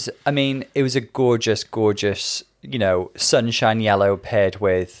wearing. It was a gorgeous, gorgeous, sunshine yellow paired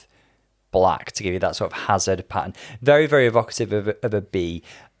with black to give you that sort of hazard pattern. Very, very evocative of a bee.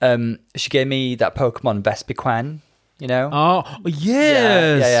 She gave me that Pokemon Vespiquen, Oh,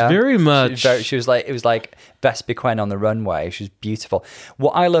 yes, very much. She was like, it was like Vespiquen on the runway. She was beautiful.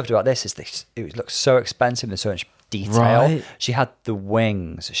 What I loved about this is it looked so expensive. There's so much detail. Right. She had the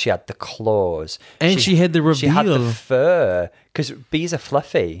wings. She had the claws. And she had the reveal. She had the fur, because bees are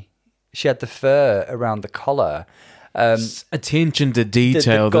fluffy. She had the fur around the collar. Attention to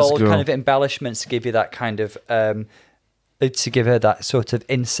detail. The gold this girl. Kind of embellishments to give you that kind of... to give her that sort of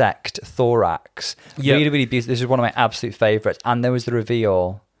insect thorax. Yep. Really, really beautiful. This is one of my absolute favourites. And there was the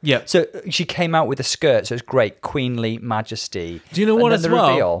reveal. Yeah. So she came out with a skirt, so it's great. Queenly majesty. Do you know what as well?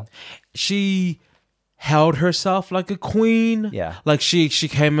 Reveal, she held herself like a queen. Yeah. Like she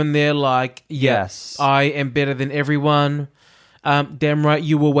came in there like, yes, I am better than everyone. Damn right,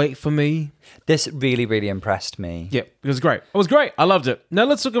 you will wait for me. This really, really impressed me. Yeah, it was great. It was great. I loved it. Now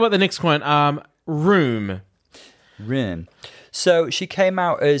let's talk about the next one. Room. So she came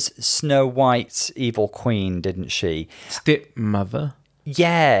out as Snow White's evil queen, didn't she? Stepmother.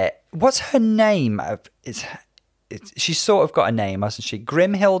 Yeah. What's her name? She's sort of got a name, hasn't she?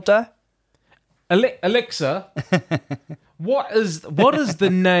 Grimhilda? Alexa, what is the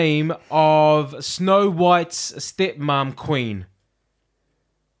name of Snow White's stepmom queen?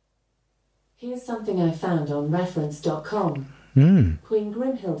 Here's something I found on reference.com. Queen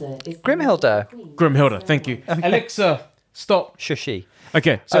Grimhilda is... Grimhilda, thank you. Okay. Alexa, stop. Shushy.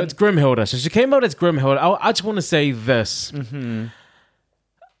 Okay, so it's Grimhilda. So she came out as Grimhilda. I just want to say this. Mm-hmm.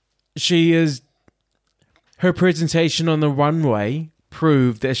 Her presentation on the runway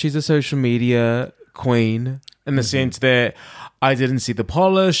proved that she's a social media queen in the sense that I didn't see the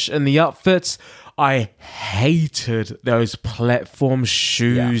polish and the outfits. I hated those platform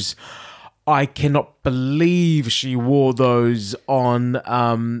shoes. Yeah. I cannot believe she wore those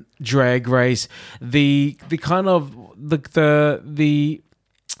on Drag Race. The kind of the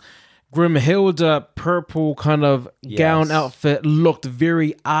Grimhilda purple kind of gown outfit looked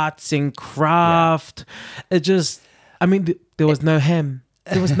very arts and craft. Yeah. It just, there was no hem.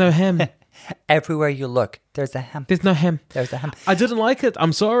 There was no hem. Everywhere you look, there's a hem. There's no hem. There's a hem. I didn't like it.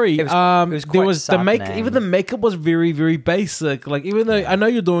 I'm sorry. It was quite saddening. Even the makeup was very, very basic. Like, even though I know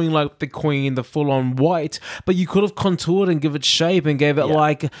you're doing like the queen, the full-on white, but you could have contoured and give it shape and gave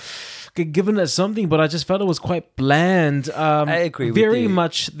it given it something. But I just felt it was quite bland. I agree with very you.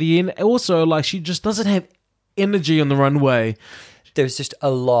 much also, like, she just doesn't have energy on the runway. There's just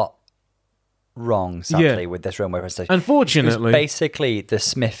a lot wrong, sadly, with this runway presentation. Unfortunately. It was basically the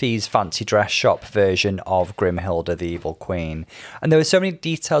Smithy's fancy dress shop version of Grimhilda, the evil queen. And there were so many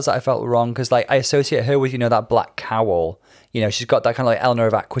details that I felt were wrong, because like I associate her with, that black cowl. She's got that kind of like Eleanor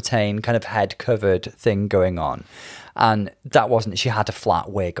of Aquitaine kind of head covered thing going on. And that wasn't, she had a flat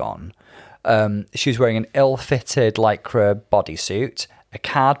wig on. She was wearing an ill-fitted lycra bodysuit, a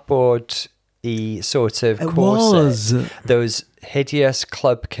cardboard-y sort of corset. Those hideous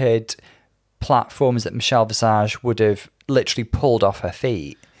Club Kid platforms that Michelle Visage would have literally pulled off her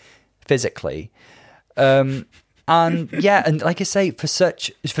feet physically. And like I say, for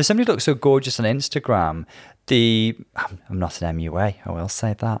somebody who looks so gorgeous on Instagram, I'm not an MUA, I will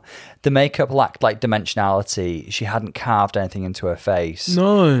say that. The makeup lacked like dimensionality. She hadn't carved anything into her face.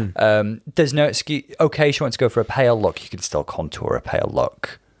 No. There's no excuse. Okay, she wants to go for a pale look. You can still contour a pale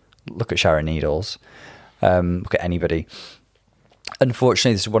look. Look at Sharon Needles. Look at anybody.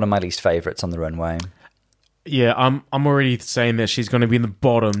 Unfortunately, this is one of my least favourites on the runway. Yeah, I'm already saying that she's going to be in the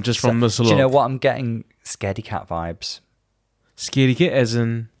bottom just from this look. Do you know what? I'm getting Scaredy Cat vibes. Scaredy Cat as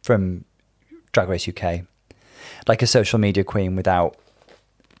in? From Drag Race UK. Like a social media queen without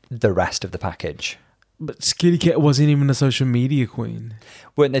the rest of the package. But Scaredy Cat wasn't even a social media queen.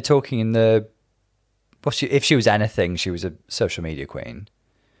 Weren't they talking in the... Well, if she was anything, she was a social media queen.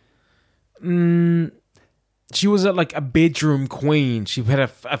 She was like a bedroom queen. She had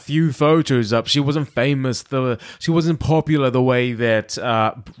a few photos up. She wasn't famous. She wasn't popular the way that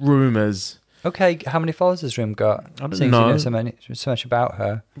Room is. Okay, how many followers has Room got? I don't Seems know. You know so much about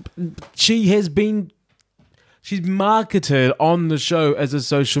her. She's marketed on the show as a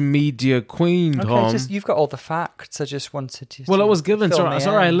social media queen, Tom. Okay, you've got all the facts. I just wanted to... Well, it was given. fill Sorry, me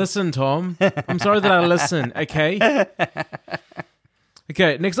I in. listened, Tom. I'm sorry that I listened, okay?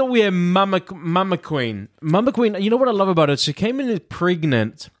 Okay, next up we have Mama Queen. Mama Queen, you know what I love about it? She came in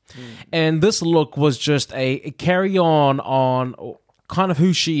pregnant, and this look was just a carry-on kind of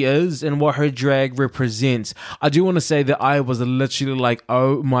who she is and what her drag represents. I do want to say that I was literally like,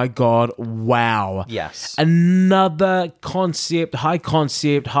 oh my God, wow. Yes. Another high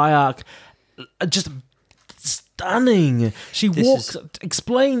concept, high arc, just stunning. She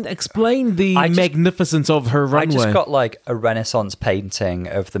explain the magnificence of her runway. I just got like a Renaissance painting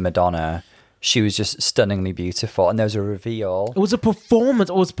of the Madonna. She was just stunningly beautiful, and there was a reveal. It was a performance.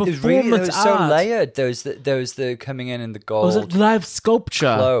 It was performance it was art. so layered. There was the coming in the gold. It was a live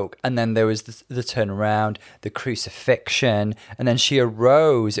sculpture. Cloak, and then there was the turnaround, the crucifixion, and then she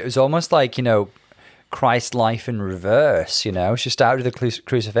arose. It was almost like, Christ's life in reverse, She started with the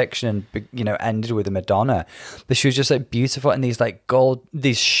crucifixion and, ended with the Madonna. But she was just like beautiful in these like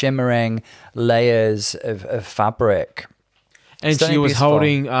these shimmering layers of fabric. And Stunning, she was beautiful.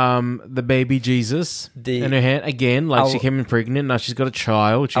 holding the baby Jesus in her hand again, like she came in pregnant. Now she's got a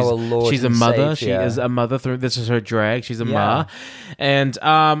child. She's, our Lord she's a and mother. Savior. She is a mother. This is her drag. She's a ma. And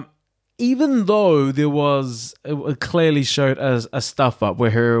even though there was, it clearly showed as a stuff up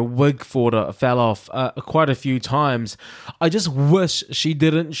where her wig fell off quite a few times, I just wish she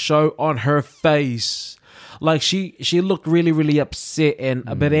didn't show on her face. Like she looked really, really upset and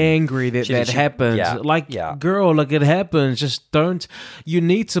a bit angry that happened. Girl, like it happens. Just don't. You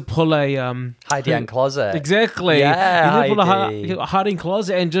need to pull a hiding closet. Exactly. Yeah, you need to pull a hiding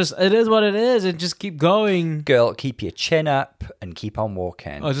closet and just it is what it is and just keep going. Girl, keep your chin up and keep on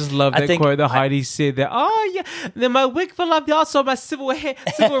walking. I just love that quote that Heidi said that. Oh yeah, then my wig fell off. Y'all saw my civil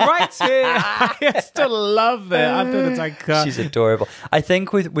rights hair. I still love that. I think it's iconic. She's adorable. I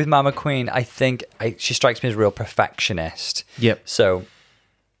think with Mama Queen, she strikes me as a real perfectionist. Yep. So,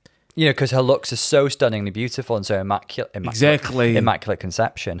 because her looks are so stunningly beautiful and so immaculate. Exactly. Immaculate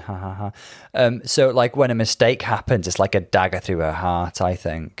conception. Ha ha ha. So, like when a mistake happens, it's like a dagger through her heart. I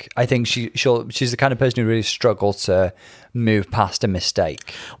think she's the kind of person who really struggles to move past a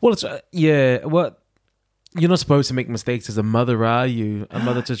mistake. Well, Well, you're not supposed to make mistakes as a mother, are you? A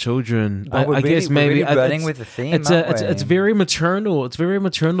mother to children. I guess maybe we're really running with the theme. It's very maternal. It's very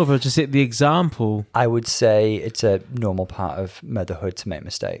maternal for her to set the example. I would say it's a normal part of motherhood to make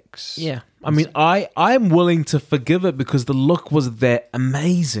mistakes. Yeah, I mean, I'm willing to forgive it because the look was that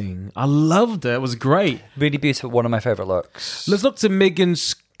amazing. I loved it. It was great. Really beautiful. One of my favorite looks. Let's look to Megan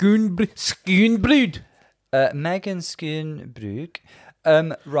Schoonbrood. Megan Schoonbrood.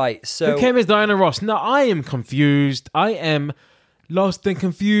 Right, so... Who came as Diana Ross? Now, I am confused. I am lost and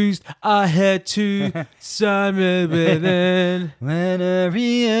confused. I had to summer within. When I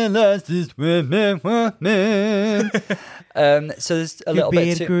realized this women. So there's a little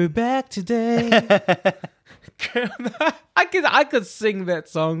bit... Grew back today. I could sing that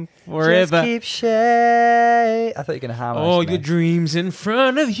song forever. Just keep shay. I thought you were going to harmonize. All to me. your dreams in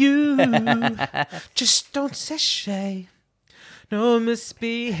front of you. Just don't sashay. No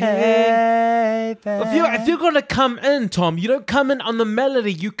misbehave. Hey, If you're gonna come in, Tom, you don't come in on the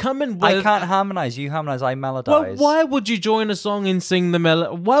melody. You come in with. I can't harmonize. You harmonize. I Well, melodize. why would you join a song and sing the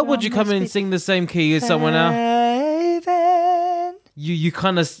melody? Why would you come in and sing the same key as someone else? Haven. You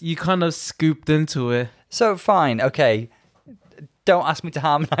kind of scooped into it. So fine, okay. Don't ask me to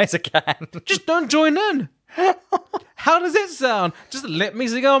harmonize again. Just don't join in. How does it sound? Just let me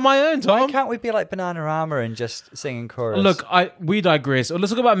sing on my own, Tom. Why can't we be like Bananarama and just sing in chorus? Look, we digress. Let's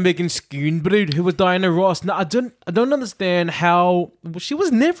talk about Megan Schoonbrood, who was Diana Ross. Now, I don't understand how she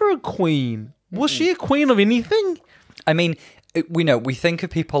was never a queen. Was she a queen of anything? I mean, we think of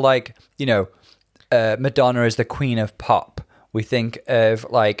people like, Madonna as the queen of pop. We think of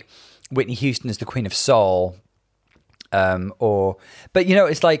like Whitney Houston as the queen of soul. But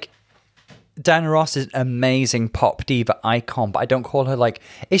it's like Diana Ross is an amazing pop diva icon, but I don't call her like,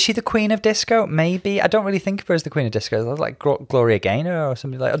 is she the queen of disco? Maybe. I don't really think of her as the queen of disco. Like Gloria Gaynor or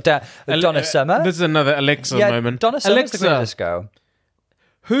something like Donna Summer. This is another Alexa moment. Donna Summer's Alexa, the queen of disco.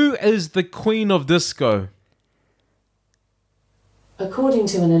 who is the queen of disco? According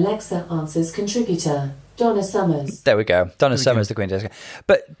to an Alexa Answers contributor, Donna Summers. There we go. Donna Summer's the queen of disco.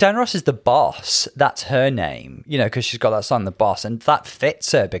 But Diana Ross is the boss. That's her name, because she's got that song, The Boss, and that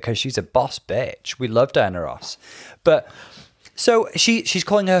fits her because she's a boss bitch. We love Diana Ross. But so she's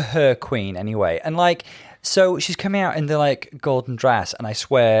calling her queen anyway. And so she's coming out in the golden dress, and I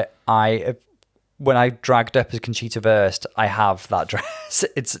swear when I dragged up as Conchita Wurst, I have that dress.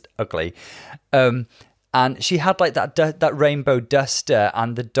 It's ugly. And she had that rainbow duster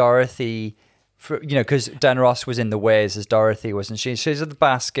and the Dorothy, because Diana Ross was in the Wiz as Dorothy, wasn't she? She was at the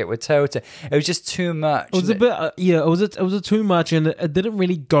basket with Tota. It was just too much. It was a bit, it was too much, and it didn't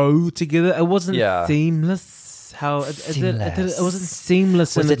really go together. It wasn't seamless. It wasn't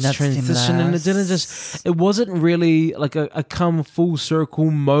seamless in its transition, and it didn't it wasn't really like a come full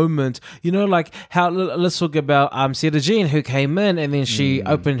circle moment. Like how, let's talk about Sarah Jean, who came in and then she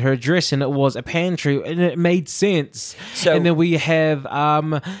opened her dress and it was a pantry and it made sense. And then we have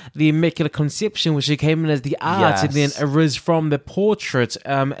the Immaculate Conception, where she came in as the art, and then arose from the portrait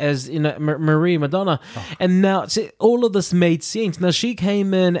as Marie Madonna, and now all of this made sense. Now she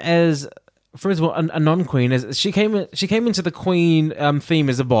came in as, first of all, a non-queen. As she came into the queen theme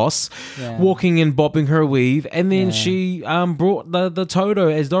as a boss, walking and bobbing her weave, and then she brought the Toto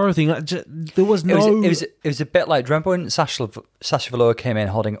as Dorothy. There was no. It was a bit like, remember when Sacha Velour came in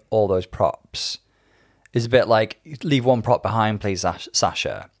holding all those props? It was a bit like, leave one prop behind, please,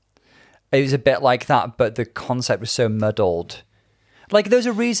 Sasha. It was a bit like that, but the concept was so muddled. There's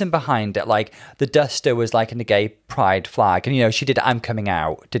a reason behind it. The duster was in the gay pride flag. And, she did I'm Coming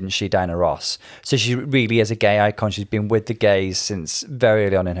Out, didn't she, Diana Ross? So she really is a gay icon. She's been with the gays since very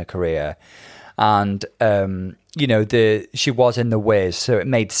early on in her career. And, she was in the Wiz, so it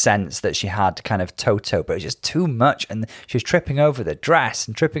made sense that she had kind of Toto, but it was just too much. And she was tripping over the dress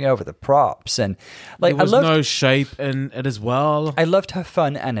and tripping over the props. And there was no shape in it as well. I loved her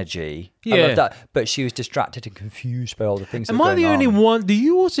fun energy. Yeah. I loved that. But she was distracted and confused by all the things that were Am I the going only on. one? Do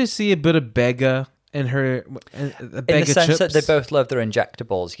you also see a bit of beggar in her? The bag in the of sense chips? that they both love their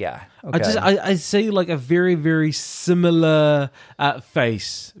injectables, yeah. Okay. I see a very, very similar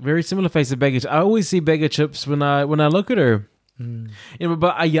face, very similar face of Beggar. I always see Beggar Chips when I look at her.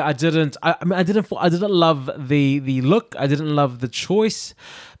 But I didn't. I didn't love the look. I didn't love the choice.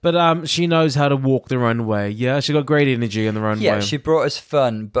 But she knows how to walk the runway. Yeah, she got great energy on the runway. Yeah, she brought us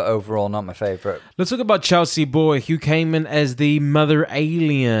fun, but overall not my favourite. Let's talk about Chelsea Boy, who came in as the mother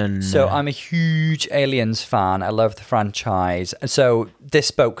alien. So I'm a huge Aliens fan. I love the franchise. So this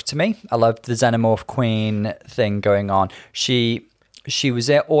spoke to me. I loved the Xenomorph Queen thing going on. She was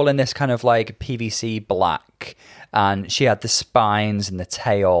all in this kind of PVC black, and she had the spines and the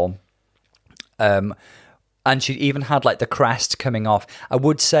tail. And she even had the crest coming off. I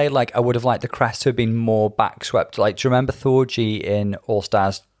would say I would have liked the crest to have been more backswept. Do you remember Thorgy in All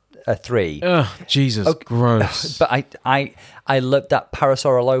Stars 3? Ugh, Jesus, gross. But I loved that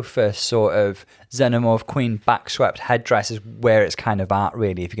Parasaurolophus sort of Xenomorph Queen backswept headdress is where it's kind of at,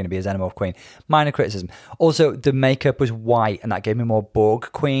 really, if you're going to be a Xenomorph Queen. Minor criticism. Also, the makeup was white, and that gave me more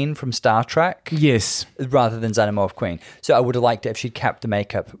Borg Queen from Star Trek. Yes. Rather than Xenomorph Queen. So I would have liked it if she'd kept the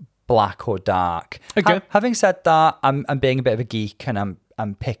makeup black or dark. Okay. Having said that, I'm being a bit of a geek, and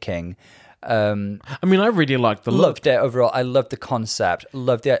I'm picking. I really liked the look. Loved it overall. I loved the concept.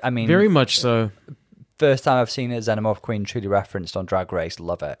 Loved it. Very much so. first time I've seen a Xenomorph Queen truly referenced on Drag Race.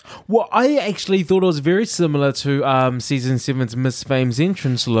 Love it. Well, I actually thought it was very similar to season 7's Miss Fame's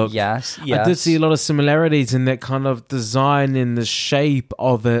entrance look. Yes. I did see a lot of similarities in that kind of design and the shape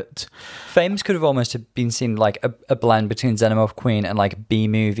of it. Fames could have almost been seen like a blend between Xenomorph Queen and like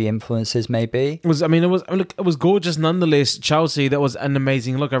B-movie influences, maybe. It was gorgeous nonetheless. Chelsea, that was an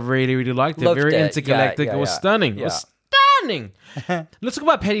amazing look. I really, really liked it. Loved Very it. intergalactic. Yeah, it was yeah. stunning. Yeah. It was stunning. Let's talk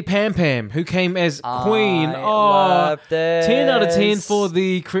about Patty Pam Pam, who came as Queen. I love this. 10 out of 10 for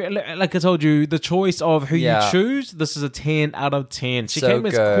the, like I told you, the choice of who you choose. This is a 10 out of 10. She So came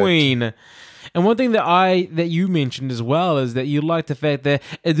as good. Queen. And one thing that you mentioned as well is that you liked the fact that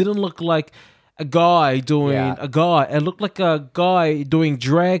it didn't look like a guy doing a guy. It looked like a guy doing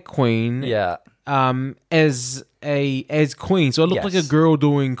drag queen. Yeah. As Queen. So it looked like a girl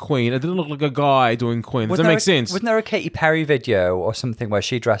doing Queen. It didn't look like a guy doing Queen. Does that make sense? Wasn't there a Katy Perry video or something where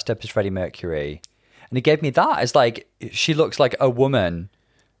she dressed up as Freddie Mercury? And it gave me that. It's like she looks like a woman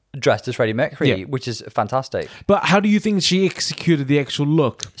dressed as Freddie Mercury, which is fantastic. But how do you think she executed the actual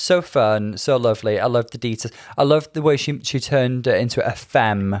look? So fun, so lovely. I love the details. I love the way she turned it into a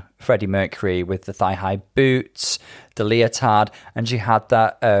femme Freddie Mercury with the thigh-high boots, the leotard, and she had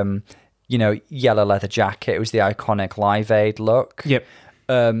that yellow leather jacket. It was the iconic Live Aid look. Yep.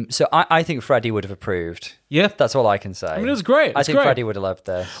 So I think Freddie would have approved. Yeah. That's all I can say. I mean, it was great. I think Freddie would have loved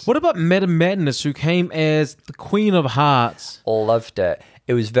this. What about Madam Madness, who came as the Queen of Hearts? Loved it.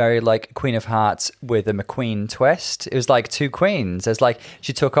 It was very like Queen of Hearts with a McQueen twist. It was like two queens. There's like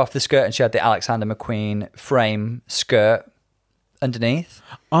she took off the skirt and she had the Alexander McQueen frame skirt underneath.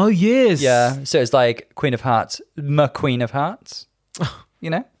 Oh, yes. Yeah. So it's like Queen of Hearts, McQueen of Hearts.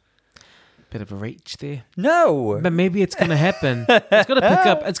 You know? Bit of a reach there. No. But maybe it's going to happen. It's going to pick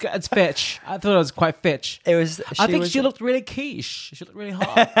up. It's fetch. I thought it was quite fetch. I think she looked really quiche. She looked really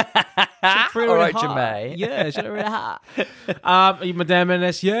hot. She looked really, All right, hot. Jemay. Yeah, she looked really hot. Madame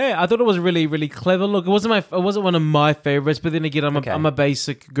Madness, yeah. I thought it was a really, really clever look. It wasn't one of my favorites, but then again, I'm a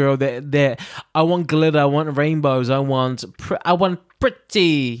basic girl that I want glitter, I want rainbows, I want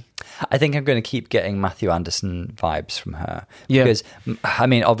pretty. I think I'm going to keep getting Matthew Anderson vibes from her. Yeah. Because, I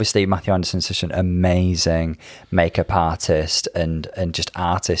mean, obviously Matthew Anderson's such an amazing makeup artist and just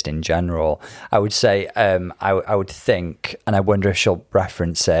artist in general. I would say, I would think, and I wonder if she'll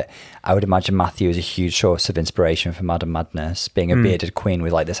reference it, I would imagine Matthew is a huge source of inspiration for Madame Madness, being a bearded queen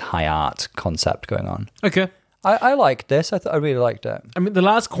with like this high art concept going on. Okay. I liked this. I really liked it. I mean, the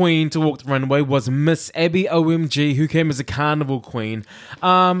last queen to walk the runway was Miss Abby OMG, who came as a carnival queen.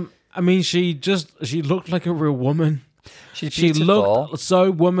 I mean, she looked like a real woman. She's She beautiful. looked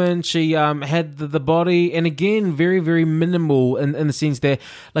so woman. She had the body, and again, very, very minimal in the sense that,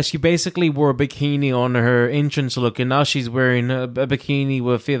 like, she basically wore a bikini on her entrance look, and now she's wearing a bikini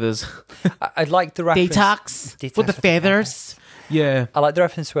with feathers. I like the reference. Detox with the feathers. Yeah. I like the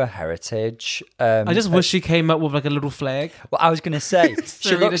reference to her heritage. I just wish she came up with like a little flag. Well, I was going to say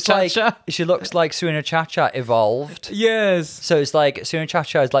Serena Chacha. she looks like Serena Chacha evolved. Yes. So it's like Serena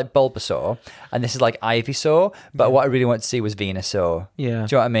Chacha is like Bulbasaur, and this is like Ivysaur. But what I really want to see was Venusaur. Yeah. Do you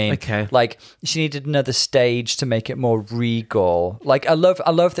know what I mean? Okay. Like she needed another stage to make it more regal. Like I love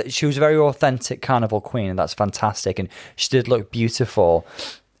that she was a very authentic carnival queen, and that's fantastic. And she did look beautiful.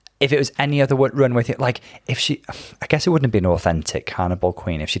 If it was any other runway thing, like I guess it wouldn't have been an authentic carnival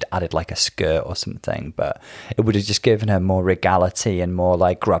queen if she'd added like a skirt or something, but it would have just given her more regality and more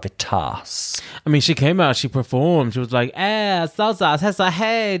like gravitas. I mean, she came out, she performed. She was like, salsa,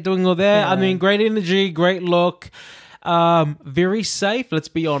 hey, doing all that. I mean, great energy, great look. Very safe, let's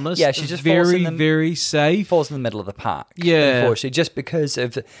be honest. Yeah, she just very safe. Falls in the middle of the pack. Yeah. Unfortunately, just because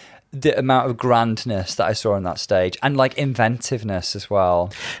of the amount of grandness that I saw on that stage and like inventiveness as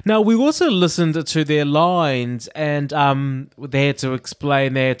well. Now, we also listened to their lines, and they had to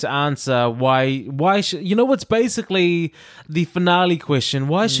explain, they had to answer why should, you know what's basically the finale question,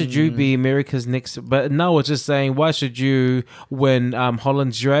 why should you be America's next, but no, it's just saying why should you win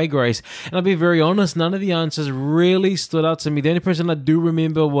Holland's Drag Race. And I'll be very honest, none of the answers really stood out to me. The only person I do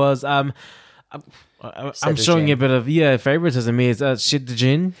remember was I'm showing you a bit of favoritism here. Cedric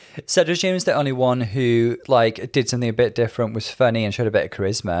Jean. Cedric Jean was the only one who like did something a bit different, was funny and showed a bit of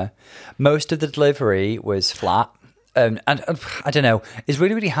charisma. Most of the delivery was flat, and I don't know. It's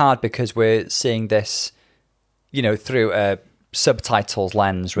really, really hard because we're seeing this, you know, through a subtitles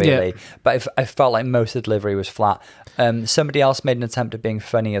lens, really. Yeah. But I felt like most of the delivery was flat. Somebody else made an attempt at being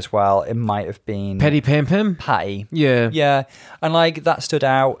funny as well. It might have been Patty Pam Pam. Patty. Yeah. Yeah. And like that stood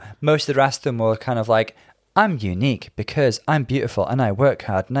out. Most of the rest of them were kind of like I'm unique because I'm beautiful and I work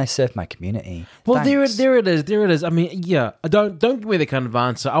hard and I serve my community. Well, Thanks. there it is. I mean, yeah, don't give me the kind of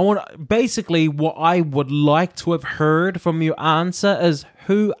answer. I want basically what I would like to have heard from your answer is,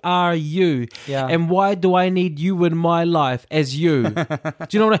 who are you? Yeah. And why do I need you in my life as you? Do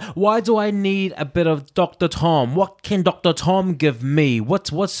you know what why do I need a bit of Dr. Tom? What can Dr. Tom give me?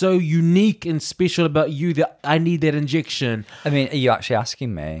 What's so unique and special about you that I need that injection? I mean, are you actually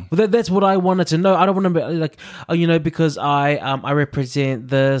asking me? Well, that's what I wanted to know. I don't want to be like, because I represent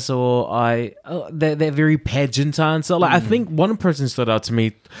this, or that very pageant answer. Like I think one person stood out to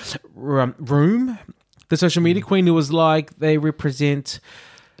me, Room, the social media queen, who was like, they represent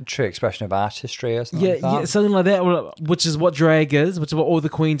True expression of artistry or something like that. yeah, something like that, which is what drag is, which is what all the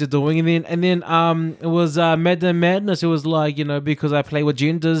queens are doing. And then it was Madam Madness, who was like, because I play with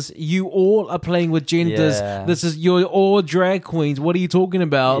genders, you all are playing with genders. Yeah. You're all drag queens. What are you talking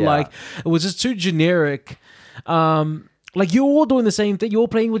about? Yeah. Like, it was just too generic. Like, you're all doing the same thing. You're all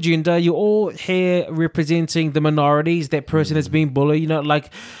playing with gender. You're all here representing the minorities, that person that's being bullied.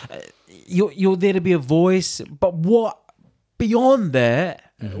 You're there to be a voice. But what beyond that?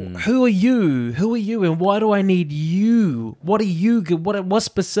 Who are you? Who are you? And why do I need you? What are you? What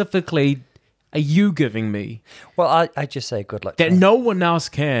specifically are you giving me Well, I just say good luck. that no one else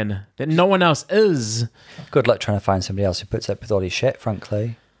can? That no one else is? Good luck trying to find somebody else who puts up with all your shit,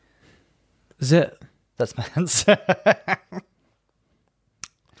 frankly. Is it? That's my answer.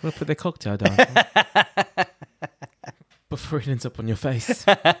 We'll put the cocktail down before it ends up on your face.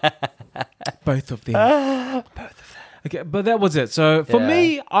 Both of them. Okay, but that was it. So for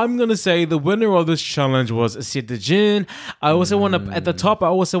me, I'm gonna say the winner of this challenge was Sedajin. I also want to at the top. I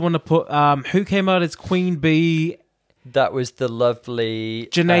also want to put who came out as Queen Bee. That was the lovely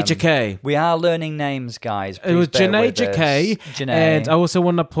Janae Jacquet. We are learning names, guys. It was Please bear Janae with us. Jacquet, Janae. and I also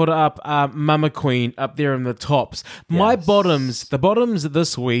want to put up Mama Queen up there in the tops. My bottoms, the bottoms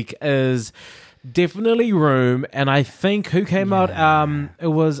this week is definitely Room, and I think who came out, it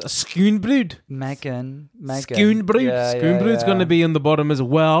was Schoonbrood. Megan. Schoonbrood. Schoonbrood's going to be in the bottom as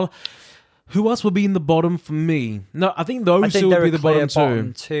well. Who else will be in the bottom for me? No, I think those two will be the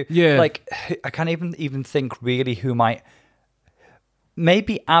bottom too. Yeah. Like, I can't even think really who might...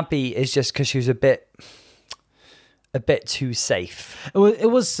 Maybe Abby is just because she was a bit too safe. It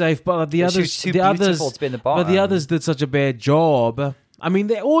was safe, but She was too beautiful to be in the bottom. But the others did such a bad job. I mean,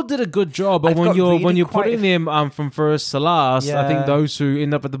 they all did a good job, but when you're putting them from first to last, I think those who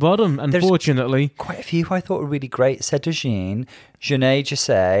end up at the bottom, unfortunately. Quite a few who I thought were really great. Sedajin, Janae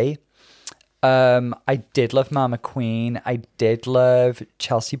Jacquet. I did love Mama Queen. I did love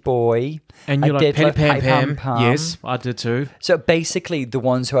Chelsea Boy. And you I like did love Patty Pam Pam. Yes, I did too. So basically, the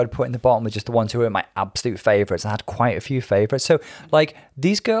ones who I'd put in the bottom were just the ones who were my absolute favorites. I had quite a few favorites. So, like,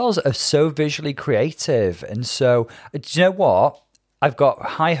 these girls are so visually creative. And so, do you know what? I've got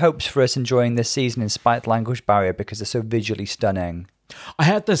high hopes for us enjoying this season in spite of the language barrier because they're so visually stunning. I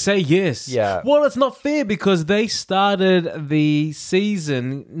had to say yes. Yeah. Well, it's not fair because they started the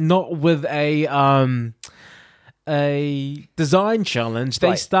season not with a design challenge.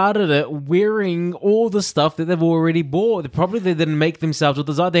 They started it wearing all the stuff that they've already bought. They didn't make themselves a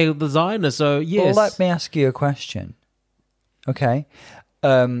designer. They're designers, so yes. Well, let me ask you a question. Okay.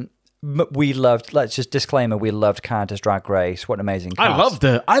 We loved, let's just disclaimer, we loved Canada's Drag Race. What an amazing cast. I loved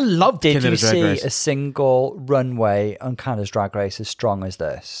it. I loved Did you Canada's Drag see Race. a single runway on Canada's Drag Race as strong as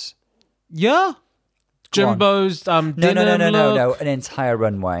this? Yeah. Go on. Jimbo's No. denim look. An entire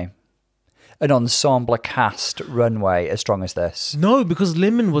runway. An ensemble cast runway as strong as this. No, because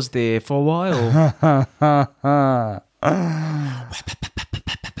Lemon was there for a while.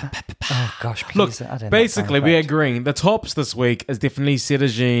 Oh gosh, please. Look, I don't know basically, that we're sound agreeing. The tops this week is definitely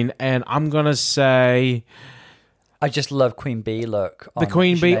Sedajin, and I'm going to say I just love Queen Bee look. the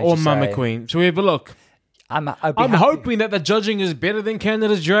Queen Bee or Mama Queen. Shall we have a look? I'm hoping that the judging is better than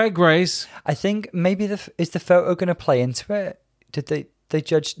Canada's Drag Race. I think maybe is the photo going to play into it? Did they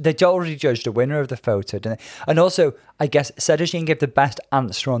judge? They already judged a winner of the photo, didn't they? And also, I guess Sedajin gave the best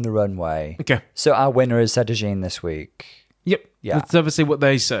answer on the runway. Okay. So our winner is Sedajin this week. Yep. Yeah. Let's obviously what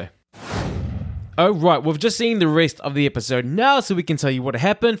they say. Oh, right. We've just seen the rest of the episode now, so we can tell you what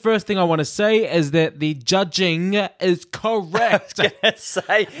happened. First thing I want to say is that the judging is correct. It's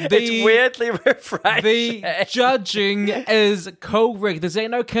weirdly refreshing. The judging is correct. This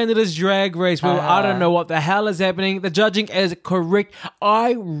ain't no Canada's Drag Race where I don't know what the hell is happening. The judging is correct.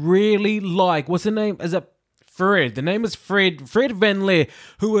 I really like, what's the name? Is it Fred? The name is Fred. Fred Van Leer,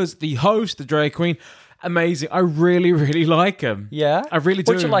 who is the host, the drag queen. amazing. I really, really like him. Yeah, I really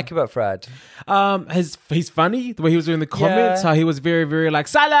do. What do you like about Fred? He's funny the way he was doing the comments. Yeah. How he was very, very like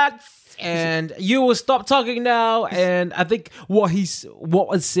silence, and you will stop talking now. And I think what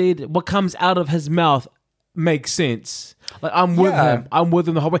was said, what comes out of his mouth, makes sense. Like I'm with him. I'm with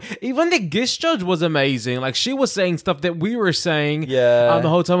him the whole way. Even the guest judge was amazing. Like she was saying stuff that we were saying the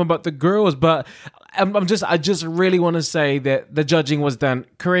whole time about the girls. But I just really want to say that the judging was done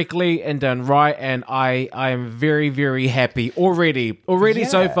correctly and done right, and I am very, very happy already.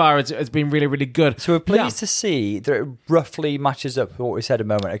 So far, it's been really, really good. So we're pleased to see that it roughly matches up with what we said a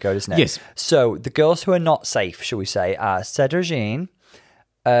moment ago, doesn't it? Yes. So the girls who are not safe, shall we say, are Cedra Jean,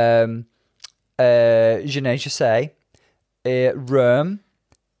 Janae Jose, Rome,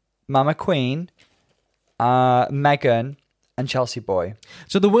 Mama Queen, Megan, and Chelsea Boy.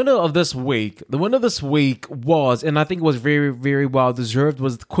 So the winner of this week was, and I think it was very, very well deserved,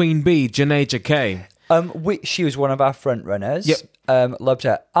 was Queen Bee, Janae Jacquet. She was one of our front runners. Yep. Loved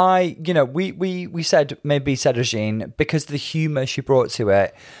her. We said maybe Cedra Jean, because of the humour she brought to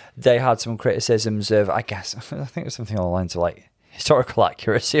it. They had some criticisms of, I think it was something along the lines of like historical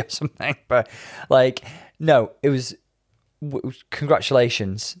accuracy or something. But like, no, it was.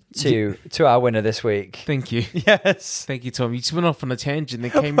 Congratulations to our winner this week. Thank you. Yes. Thank you, Tom. You just went off on a tangent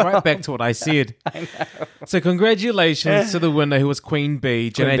and came right back to what I said. I know. So congratulations to the winner, who was Queen Bee,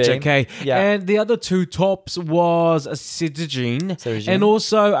 Janae Jacquet. Yeah. And the other two tops was Cedra Jean and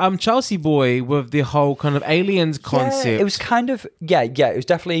also Chelsea Boy with the whole kind of aliens concept. Yeah, it was kind of, it was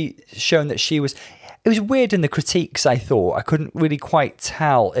definitely shown that she was... It was weird in the critiques, I thought. I couldn't really quite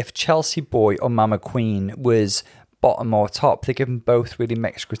tell if Chelsea Boy or Mama Queen was... bottom or top. They give them both really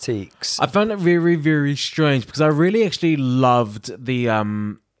mixed critiques. I found it very, very strange because I really actually loved the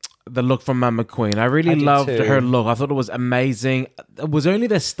look from Mama Queen. I really loved her look. I thought it was amazing. It was only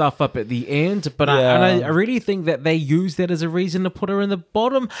the stuff up at the end, but I really think that they used that as a reason to put her in the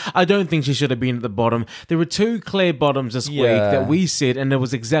bottom. I don't think she should have been at the bottom. There were two clear bottoms this week that we said, and it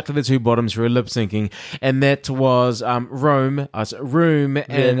was exactly the two bottoms who were lip syncing, and that was Room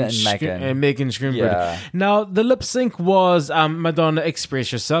and Megan Schroomberg. Yeah. Now the lip sync was Madonna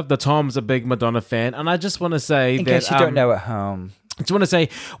Express Yourself. The Tom's a big Madonna fan, and I just want to say in case you don't know at home. I just want to say,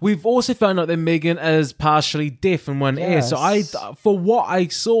 we've also found out that Megan is partially deaf in one ear. So for what I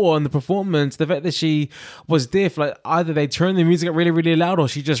saw in the performance, the fact that she was deaf, like either they turned the music up really, really loud, or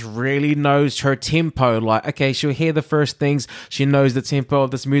she just really knows her tempo. Like, okay, she'll hear the first things, she knows the tempo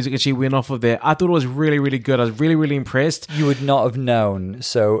of this music, and she went off of there. I thought it was really, really good. I was really, really impressed. You would not have known.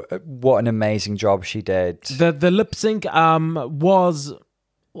 So what an amazing job she did. The lip sync was...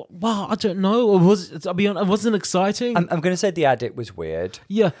 Well, I don't know. I'll be honest, it wasn't exciting. I'm going to say the edit was weird.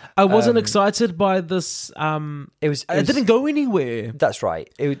 Yeah, I wasn't excited by this. It didn't go anywhere. That's right.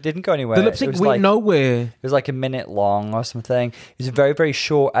 It didn't go anywhere. The lip sync went nowhere. It was like a minute long or something. It was a very, very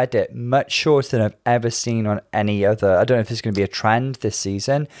short edit, much shorter than I've ever seen on any other. I don't know if it's going to be a trend this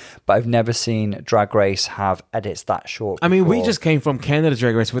season, but I've never seen Drag Race have edits that short before. I mean, we just came from Canada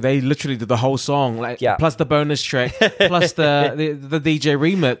Drag Race where they literally did the whole song, plus the bonus track, plus the DJ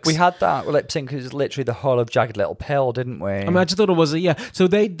remix. We had that lip sync. It was literally the whole of Jagged Little Pill, didn't we? I mean, I just thought it was So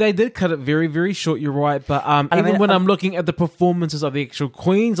they did cut it very, very short. You're right, but when I'm looking at the performances of the actual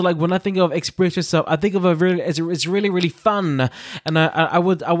queens, like when I think of Express Yourself, I think of it's really, really fun, and I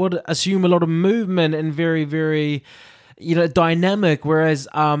would assume a lot of movement and very, very, dynamic, whereas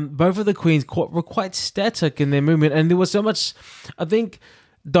both of the queens were quite static in their movement, and there was so much. I think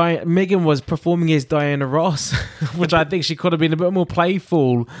Megan was performing as Diana Ross, which I think she could have been a bit more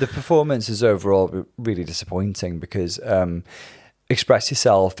playful. The performance is overall really disappointing because Express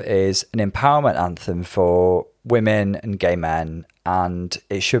Yourself is an empowerment anthem for women and gay men, and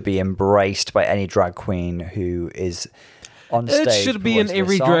it should be embraced by any drag queen who is on stage. It should be in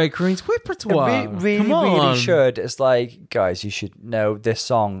every drag queen's repertoire. It really should. It's like, guys, you should know this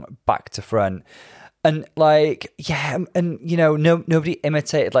song back to front. And nobody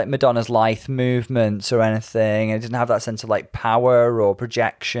imitated like Madonna's lithe movements or anything. It didn't have that sense of like power or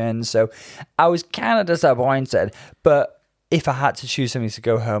projection. So I was kind of disappointed. But if I had to choose something to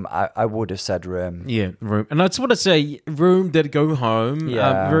go home, I would have said Room. Yeah, Room. And I just want to say, Room did go home.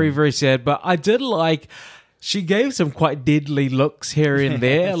 Yeah. Very, very sad. But I did like... She gave some quite deadly looks here and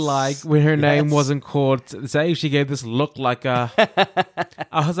there, like when her name wasn't called Say, she gave this look like a...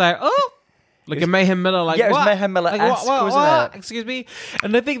 I was like, oh... Like a Mayhem Miller, like, it was Mayhem Miller-esque, wasn't it? Excuse me?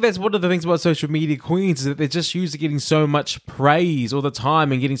 And I think that's one of the things about social media queens is that they're just used to getting so much praise all the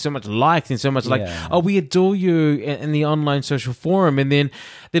time and getting so much likes and so much we adore you in the online social forum, and then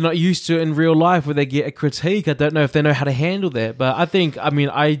they're not used to it in real life where they get a critique. I don't know if they know how to handle that, but I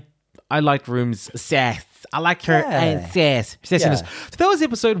I liked Room's sass. I like her sassiness. Yeah. So that was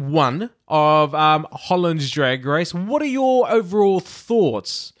episode 1 of Holland's Drag Race. What are your overall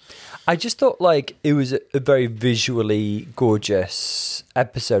thoughts? I just thought like it was a very visually gorgeous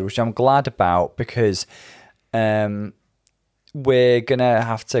episode, which I'm glad about because we're gonna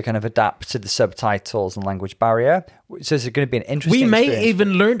have to kind of adapt to the subtitles and language barrier. So it's going to be an interesting. We may experience.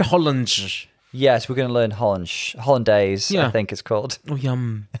 even learn Hollands. Yes, we're going to learn Hollandaise. Yeah. I think it's called. Oh,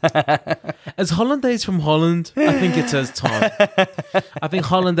 yum. Is Hollandaise from Holland? I think it is, Tom. I think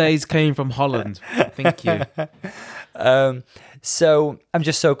Hollandaise came from Holland. Thank you. So I'm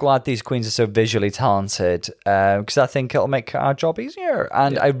just so glad these queens are so visually talented because I think it'll make our job easier.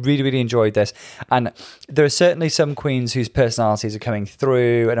 And I really, really enjoyed this. And there are certainly some queens whose personalities are coming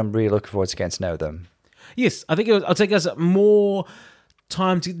through, and I'm really looking forward to getting to know them. Yes, I think I'll take us more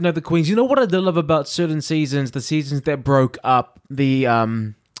time to know the queens. You know what I do love about certain seasons, the seasons that broke up the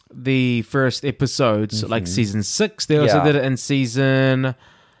first episodes, like season 6. They also did it in season...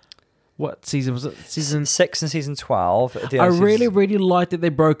 What season was it? Season 6 and season 12. I really liked that they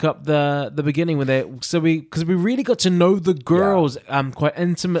broke up the beginning with it. Because we really got to know the girls quite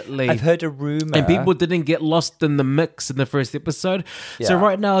intimately. I've heard a rumor, and people didn't get lost in the mix in the first episode. So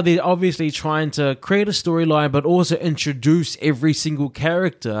right now they're obviously trying to create a storyline, but also introduce every single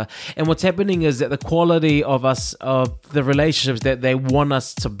character. And what's happening is that the quality of the relationships that they want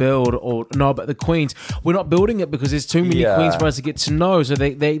us to build or know about the queens, we're not building it because there's too many queens for us to get to know. So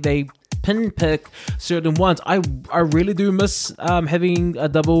they pinpick certain ones. I really do miss having a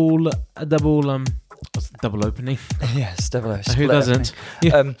double opening. Yes, double O. Who doesn't?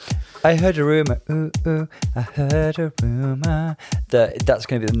 Yeah. I heard a rumor. I heard a rumor that's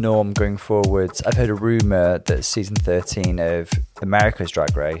going to be the norm going forwards. I've heard a rumor that season 13 of America's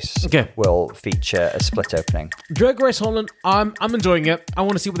Drag Race will feature a split opening. Drag Race Holland, I'm enjoying it. I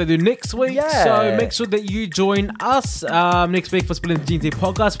want to see what they do next week. Yeah. So make sure that you join us next week for Spilling the GNT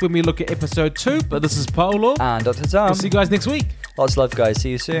podcast when we look at episode 2. But this is Paolo. And Dr. Tom. We'll see you guys next week. Lots of love, guys.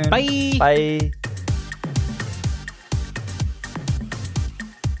 See you soon. Bye. Bye.